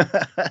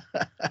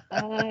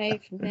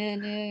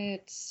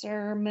 5-minute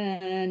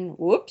sermon.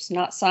 Whoops,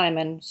 not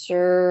Simon.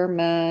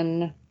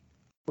 Sermon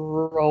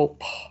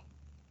rope.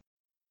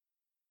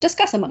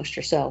 Discuss amongst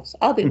yourselves.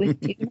 I'll be with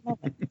you in a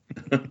moment.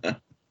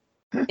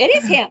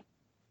 It is him.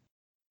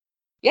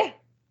 Yeah.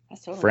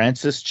 That's totally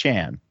Francis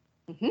Chan.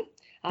 Mm-hmm.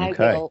 I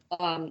will.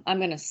 I'm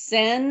going to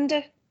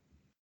send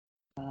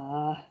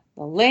the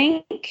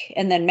link,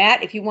 and then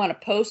Matt, if you want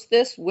to post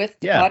this with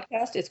the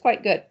podcast, it's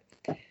quite good.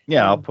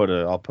 Yeah, I'll put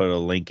a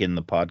link in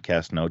the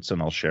podcast notes,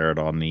 and I'll share it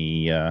on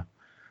the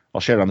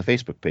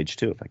Facebook page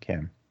too, if I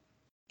can.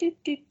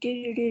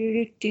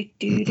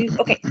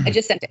 Okay, I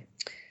just sent it.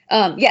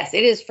 Yes,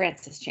 it is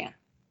Francis Chan.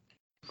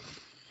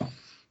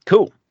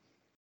 Cool.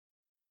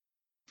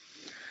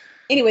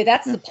 Anyway,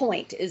 that's the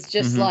point, is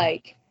just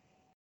like,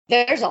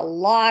 there's a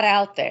lot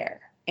out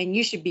there, and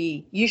you should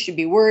be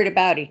worried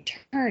about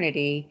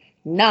eternity,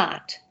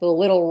 not the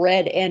little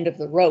red end of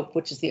the rope,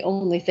 which is the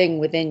only thing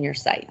within your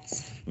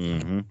sights.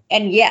 Mm-hmm.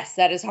 And yes,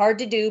 that is hard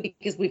to do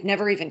because we've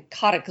never even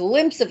caught a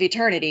glimpse of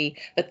eternity,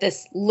 but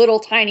this little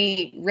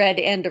tiny red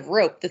end of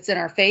rope that's in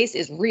our face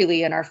is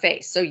really in our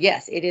face. So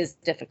yes, it is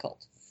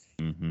difficult.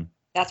 Mm-hmm.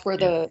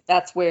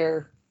 That's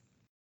where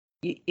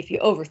if you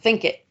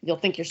overthink it, you'll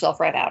think yourself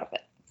right out of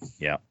it.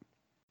 Yeah.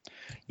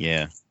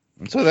 Yeah.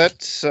 And so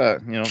that's,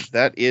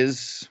 that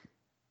is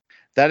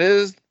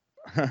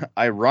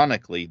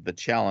ironically the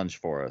challenge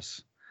for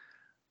us,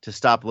 to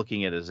stop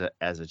looking at it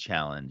as a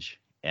challenge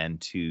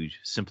and to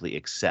simply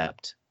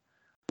accept,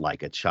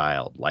 like a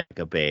child, like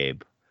a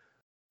babe,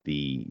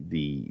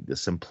 the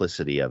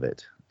simplicity of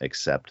it,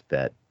 accept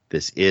that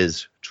this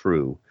is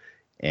true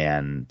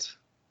and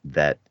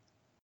that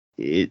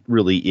it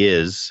really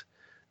is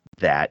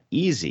that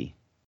easy.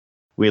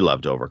 We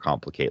love to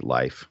overcomplicate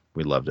life.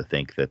 We love to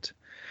think that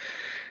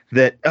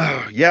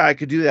I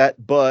could do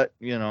that, but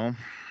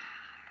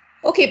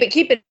Okay, but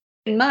keep it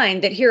in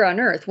mind that here on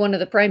Earth, one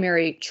of the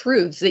primary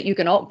truths that you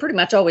can pretty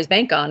much always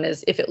bank on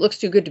is, if it looks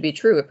too good to be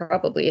true, it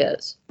probably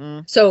is.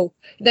 So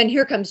then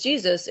here comes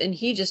Jesus, and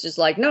he just is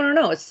like,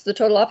 no, it's the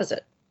total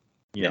opposite.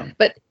 Yeah.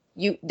 But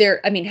how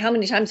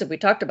many times have we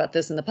talked about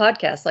this in the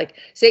podcast? Like,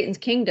 Satan's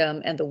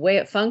kingdom and the way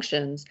it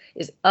functions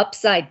is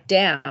upside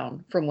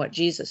down from what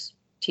Jesus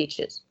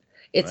teaches.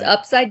 It's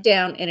upside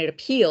down, and it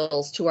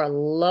appeals to our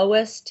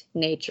lowest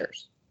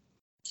natures.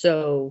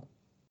 So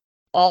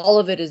all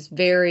of it is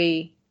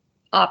very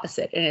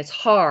opposite, and it's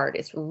hard.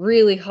 It's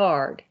really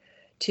hard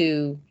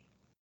to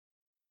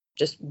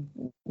just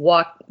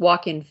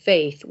walk in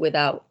faith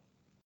without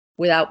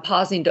without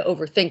pausing to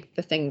overthink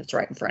the thing that's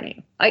right in front of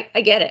you.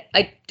 I get it.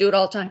 I do it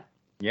all the time.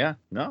 Yeah,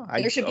 no,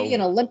 There should be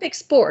an Olympic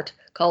sport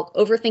called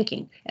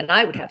overthinking, and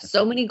I would have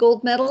so many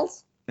gold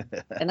medals,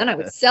 and then I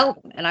would sell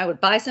them, and I would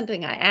buy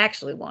something I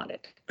actually wanted.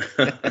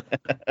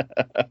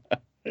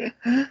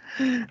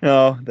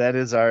 No,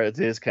 it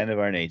is kind of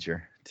our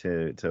nature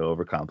to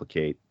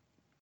overcomplicate,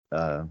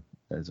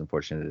 as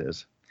unfortunate it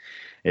is.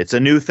 It's a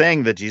new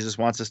thing that Jesus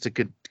wants us to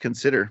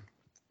consider.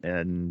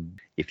 And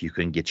if you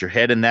can get your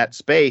head in that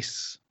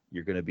space,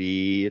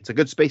 it's a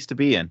good space to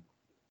be in.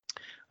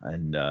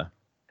 And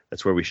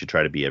that's where we should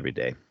try to be every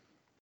day.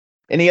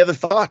 Any other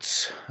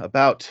thoughts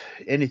about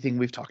anything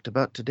we've talked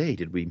about today?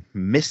 Did we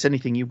miss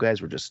anything you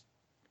guys were just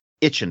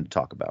itching to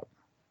talk about?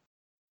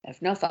 I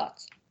have no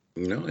thoughts.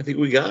 No, I think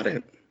we got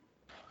it.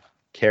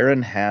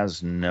 Karen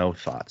has no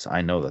thoughts.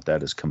 I know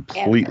that is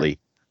completely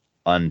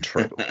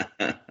untrue.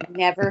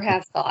 Never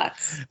have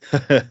thoughts.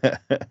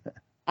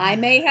 I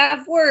may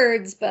have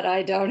words, but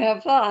I don't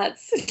have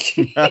thoughts.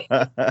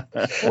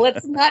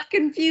 Let's not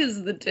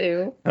confuse the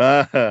two.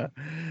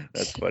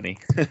 That's funny.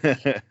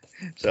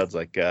 Sounds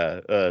like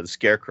the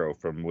Scarecrow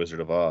from Wizard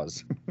of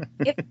Oz.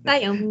 If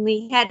I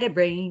only had a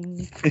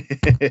brain.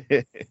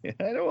 I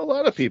know a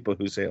lot of people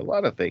who say a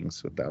lot of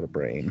things without a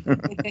brain.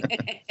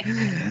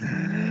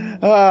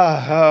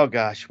 Oh,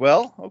 gosh.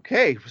 Well,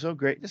 okay. So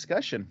great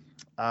discussion.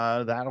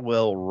 That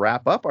will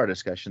wrap up our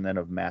discussion then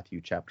of Matthew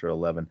chapter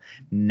 11.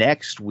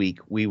 Next week,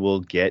 we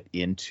will get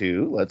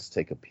into, let's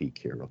take a peek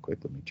here real quick.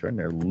 Let me turn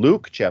there.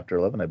 Luke chapter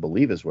 11, I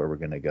believe, is where we're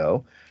going to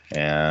go.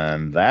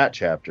 And that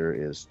chapter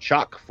is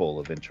chock full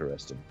of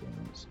interesting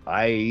things.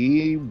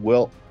 I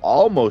will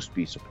almost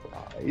be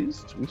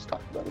surprised. We've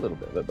talked about a little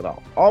bit of it, but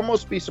I'll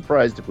almost be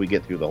surprised if we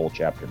get through the whole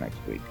chapter next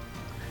week.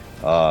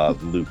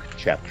 Luke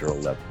chapter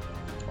 11.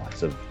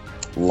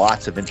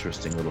 Lots of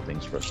interesting little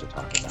things for us to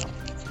talk about.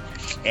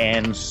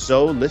 And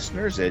so,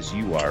 listeners, as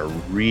you are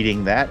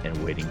reading that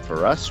and waiting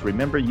for us,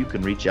 remember you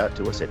can reach out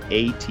to us at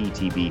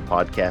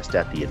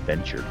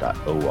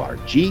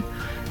attbpodcast@theadventure.org.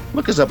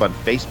 Look us up on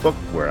Facebook,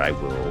 where I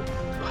will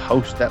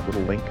post that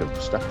little link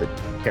of stuff that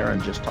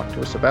Karen just talked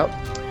to us about.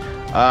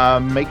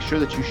 Make sure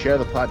that you share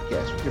the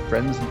podcast with your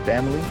friends and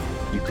family.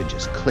 You can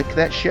just click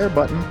that share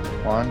button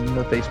on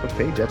the Facebook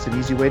page. That's an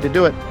easy way to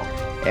do it.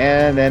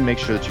 And then make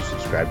sure that you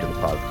subscribe to the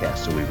podcast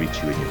so we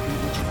reach you in your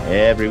feed each and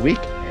every week.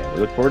 We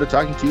look forward to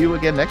talking to you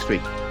again next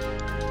week.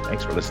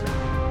 Thanks for listening.